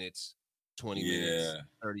 15 minutes, 20 minutes,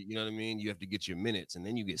 30. You know what I mean? You have to get your minutes, and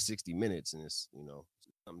then you get 60 minutes, and it's, you know,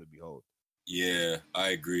 something to behold. Yeah, I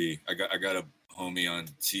agree. I got a homie on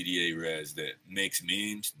CDA Res that makes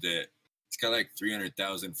memes that he's got like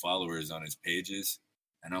 300,000 followers on his pages.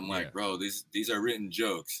 And I'm like, bro, these are written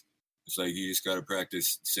jokes. It's like you just got to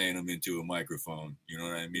practice saying them into a microphone. You know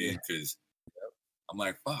what I mean? Because I'm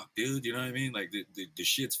like, fuck, dude. You know what I mean? Like the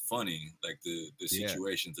shit's funny. Like the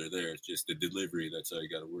situations are there. It's just the delivery. That's all you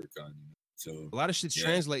got to work on. So a lot of shit's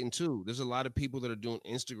translating too. There's a lot of people that are doing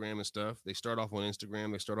Instagram and stuff. They start off on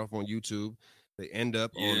Instagram. They start off on YouTube. They end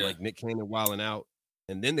up on like Nick Cannon Wildin' Out,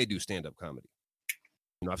 and then they do stand-up comedy.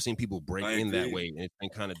 You know, I've seen people break in that way, and it's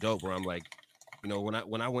been kind of dope. Where I'm like, you know,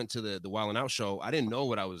 when I went to the Wildin' Out show, I didn't know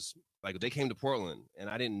what I was like. They came to Portland, and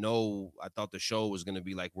I didn't know. I thought the show was going to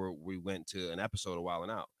be like where we went to an episode of Wildin'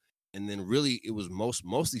 Out, and then really it was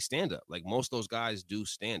mostly stand up. Like most of those guys do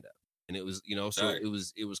stand up, and it was, you know, so it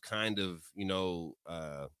was kind of, you know,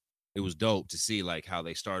 it was dope to see like how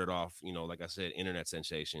they started off, you know, like I said, internet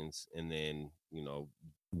sensations, and then, you know,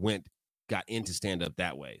 got into stand up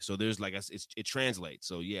that way. So there's like it translates.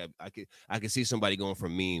 So yeah, I could see somebody going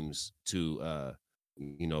from memes to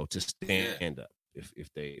you know, to stand up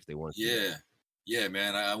if they want to. Yeah,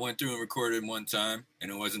 man. I went through and recorded him one time, and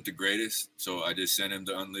it wasn't the greatest. So I just sent him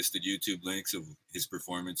the unlisted YouTube links of his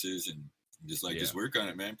performances, and just like just work on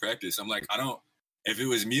it, man. Practice. I'm like, if it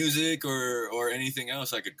was music or anything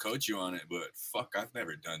else, I could coach you on it. But fuck, I've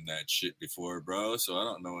never done that shit before, bro. So I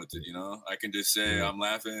don't know what to, you know. I can just say I'm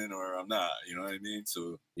laughing or I'm not. You know what I mean?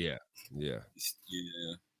 So yeah.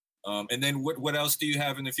 And then what else do you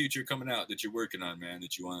have in the future coming out that you're working on, man?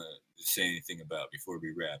 That you want to say anything about before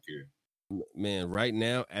we wrap here? Man, right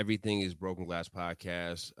now everything is Broken Glass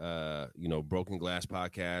Podcast. You know, Broken Glass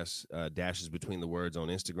Podcast, dashes between the words on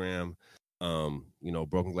Instagram. You know,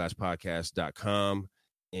 brokenglasspodcast.com,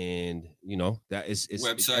 and you know that is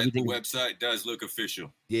website does look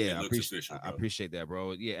official. Yeah, I appreciate that,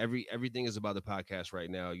 bro. Yeah, everything is about the podcast right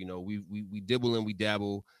now. You know, we dibble and we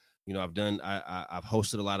dabble. You know, I've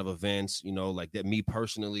hosted a lot of events, you know, like that. Me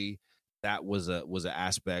personally, that was an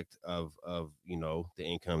aspect of you know, the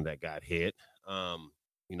income that got hit.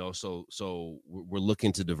 You know, so we're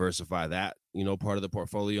looking to diversify that, you know, part of the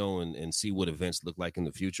portfolio and see what events look like in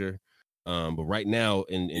the future. But right now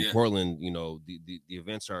in Portland, you know, the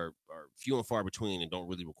events are few and far between and don't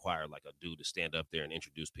really require like a dude to stand up there and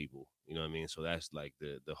introduce people. You know what I mean? So that's like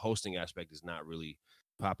the hosting aspect is not really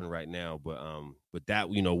popping right now. But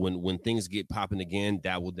that, you know, when things get popping again,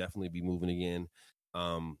 that will definitely be moving again.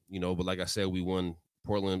 You know, but like I said, we won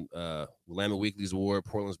Portland Willamette Weekly's award,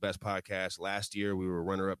 Portland's best podcast last year. We were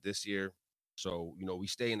runner up this year. So, you know, we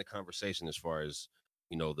stay in the conversation as far as,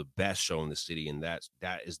 you know, the best show in the city, and that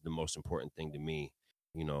is the most important thing to me.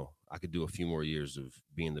 You know, I could do a few more years of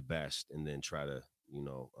being the best and then try to, you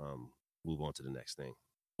know, move on to the next thing.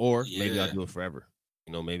 Or maybe I'll do it forever.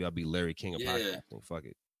 You know, maybe I'll be Larry King of podcasting. Fuck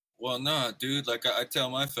it. Well, nah, dude, like I tell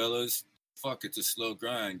my fellas, fuck, it's a slow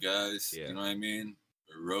grind, guys. You know what I mean?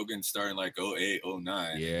 Rogan starting like 08,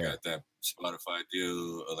 09. Yeah. Got that Spotify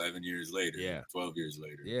deal 11 years later. Yeah. 12 years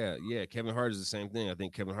later. Yeah. Kevin Hart is the same thing. I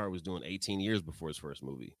think Kevin Hart was doing 18 years before his first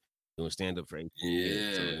movie, doing stand-up for 18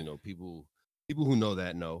 years. So, you know, people who know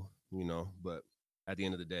that know, you know, but At the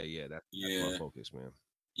end of the day, yeah, that's my focus, man.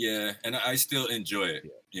 Yeah, and I still enjoy it.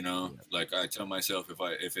 Yeah. You know, like I tell myself,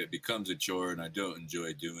 if it becomes a chore and I don't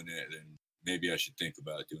enjoy doing it, then maybe I should think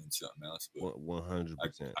about doing something else. But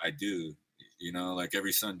 100%. I do. You know, like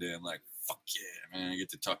every Sunday, I'm like, fuck yeah, man, I get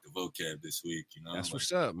to talk to vocab this week. You know, that's like,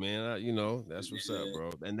 what's up, man. You know, that's what's up,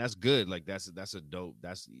 bro. And that's good. Like that's a dope.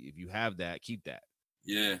 That's if you have that, keep that.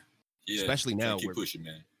 Yeah. Especially now keep where pushing,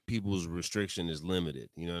 man. People's restriction is limited.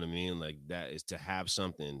 You know what I mean? Like that is to have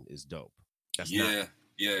something is dope. That's not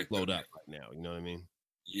slowed up right now. You know what I mean?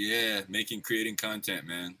 Yeah, creating content,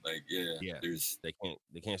 man. Like, there's they can't.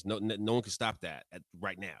 No one can stop that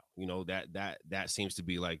right now. You know that seems to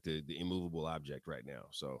be like the immovable object right now.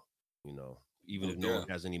 So you know, even if no one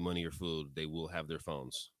has any money or food, they will have their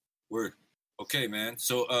phones. Word. Okay, man.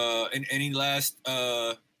 So, any last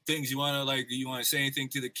things you want to say anything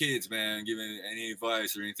to the kids, man? Giving any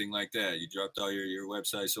advice or anything like that? You dropped all your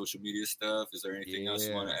website, social media stuff. Is there anything else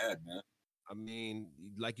you want to add, man? I mean,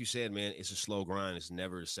 like you said, man, it's a slow grind. It's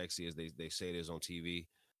never as sexy as they say it is on TV.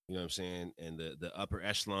 You know what I'm saying? And the upper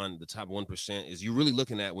echelon, the top 1% is you're really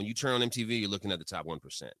looking at when you turn on MTV, you're looking at the top 1%.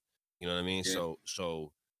 You know what I mean? Yeah.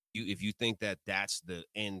 So if you think that that's the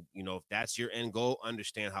end, you know, if that's your end goal,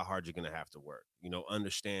 understand how hard you're going to have to work. You know,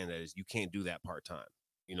 understand that you can't do that part-time.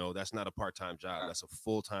 You know, that's not a part-time job. That's a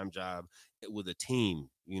full-time job with a team.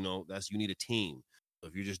 You know, you need a team.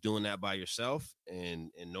 If you're just doing that by yourself and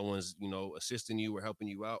no one's, you know, assisting you or helping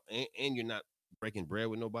you out and you're not breaking bread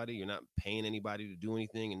with nobody, you're not paying anybody to do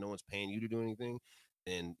anything and no one's paying you to do anything,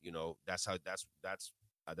 then, you know, that's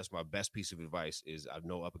my best piece of advice is I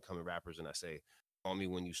know up and coming rappers and I say, call me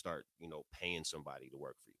when you start, you know, paying somebody to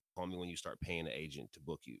work for you. Call me when you start paying an agent to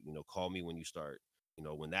book you. You know, call me when you start, you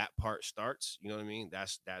know, when that part starts, you know what I mean?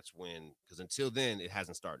 That's when, because until then it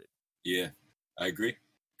hasn't started. Yeah, I agree.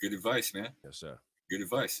 Good advice, man. Yes, sir. Good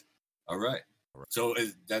advice. All right. So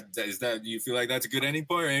is that do you feel like that's a good ending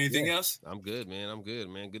point or anything else? I'm good, man.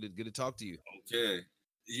 Good to talk to you. Okay.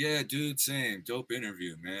 Yeah, dude, same. Dope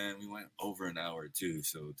interview, man. We went over an hour too.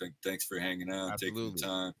 So thanks for hanging out, taking the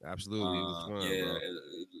time. Absolutely. It was fun,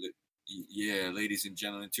 yeah, ladies and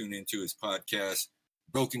gentlemen, tune into his podcast,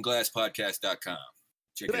 brokenglasspodcast.com.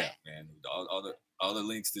 Check it out, man. All the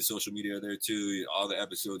links to social media are there too. All the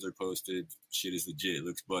episodes are posted. Shit is legit. It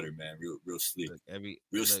looks butter, man. Real sleek.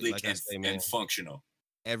 Sleek and functional.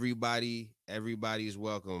 Everybody is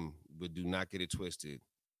welcome, but do not get it twisted.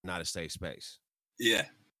 Not a safe space. Yeah,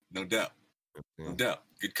 no doubt. No doubt.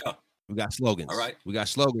 Good call. We got slogans. All right. We got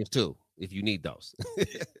slogans too, if you need those.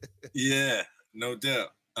 Yeah, no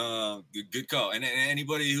doubt. Good call. And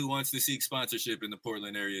anybody who wants to seek sponsorship in the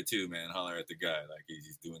Portland area too, man, holler at the guy. Like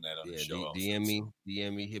he's doing that on the show. DM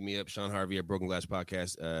me, hit me up, Sean Harvey at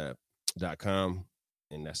brokenglasspodcast.com.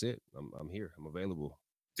 And that's it. I'm here. I'm available.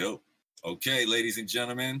 Dope. Okay, ladies and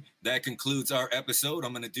gentlemen, that concludes our episode.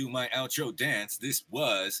 I'm going to do my outro dance. This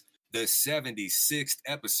was the 76th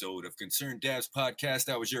episode of Concerned Dabs Podcast.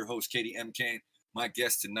 I was your host, Katie M. Kane. My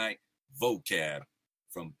guest tonight, Vocab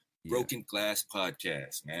from Broken Glass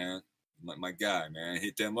Podcast, man. My guy, man.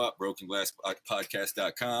 Hit them up,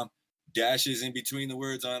 brokenglasspodcast.com. Dashes in between the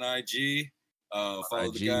words on IG.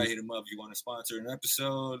 Follow the guy, hit him up if you want to sponsor an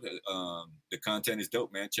episode. The content is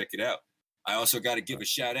dope, man. Check it out. I also got to give a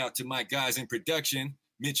shout out to my guys in production,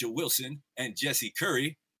 Mitchell Wilson and Jesse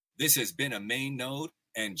Curry. This has been a Main Node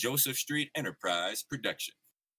and Joseph Street Enterprise production.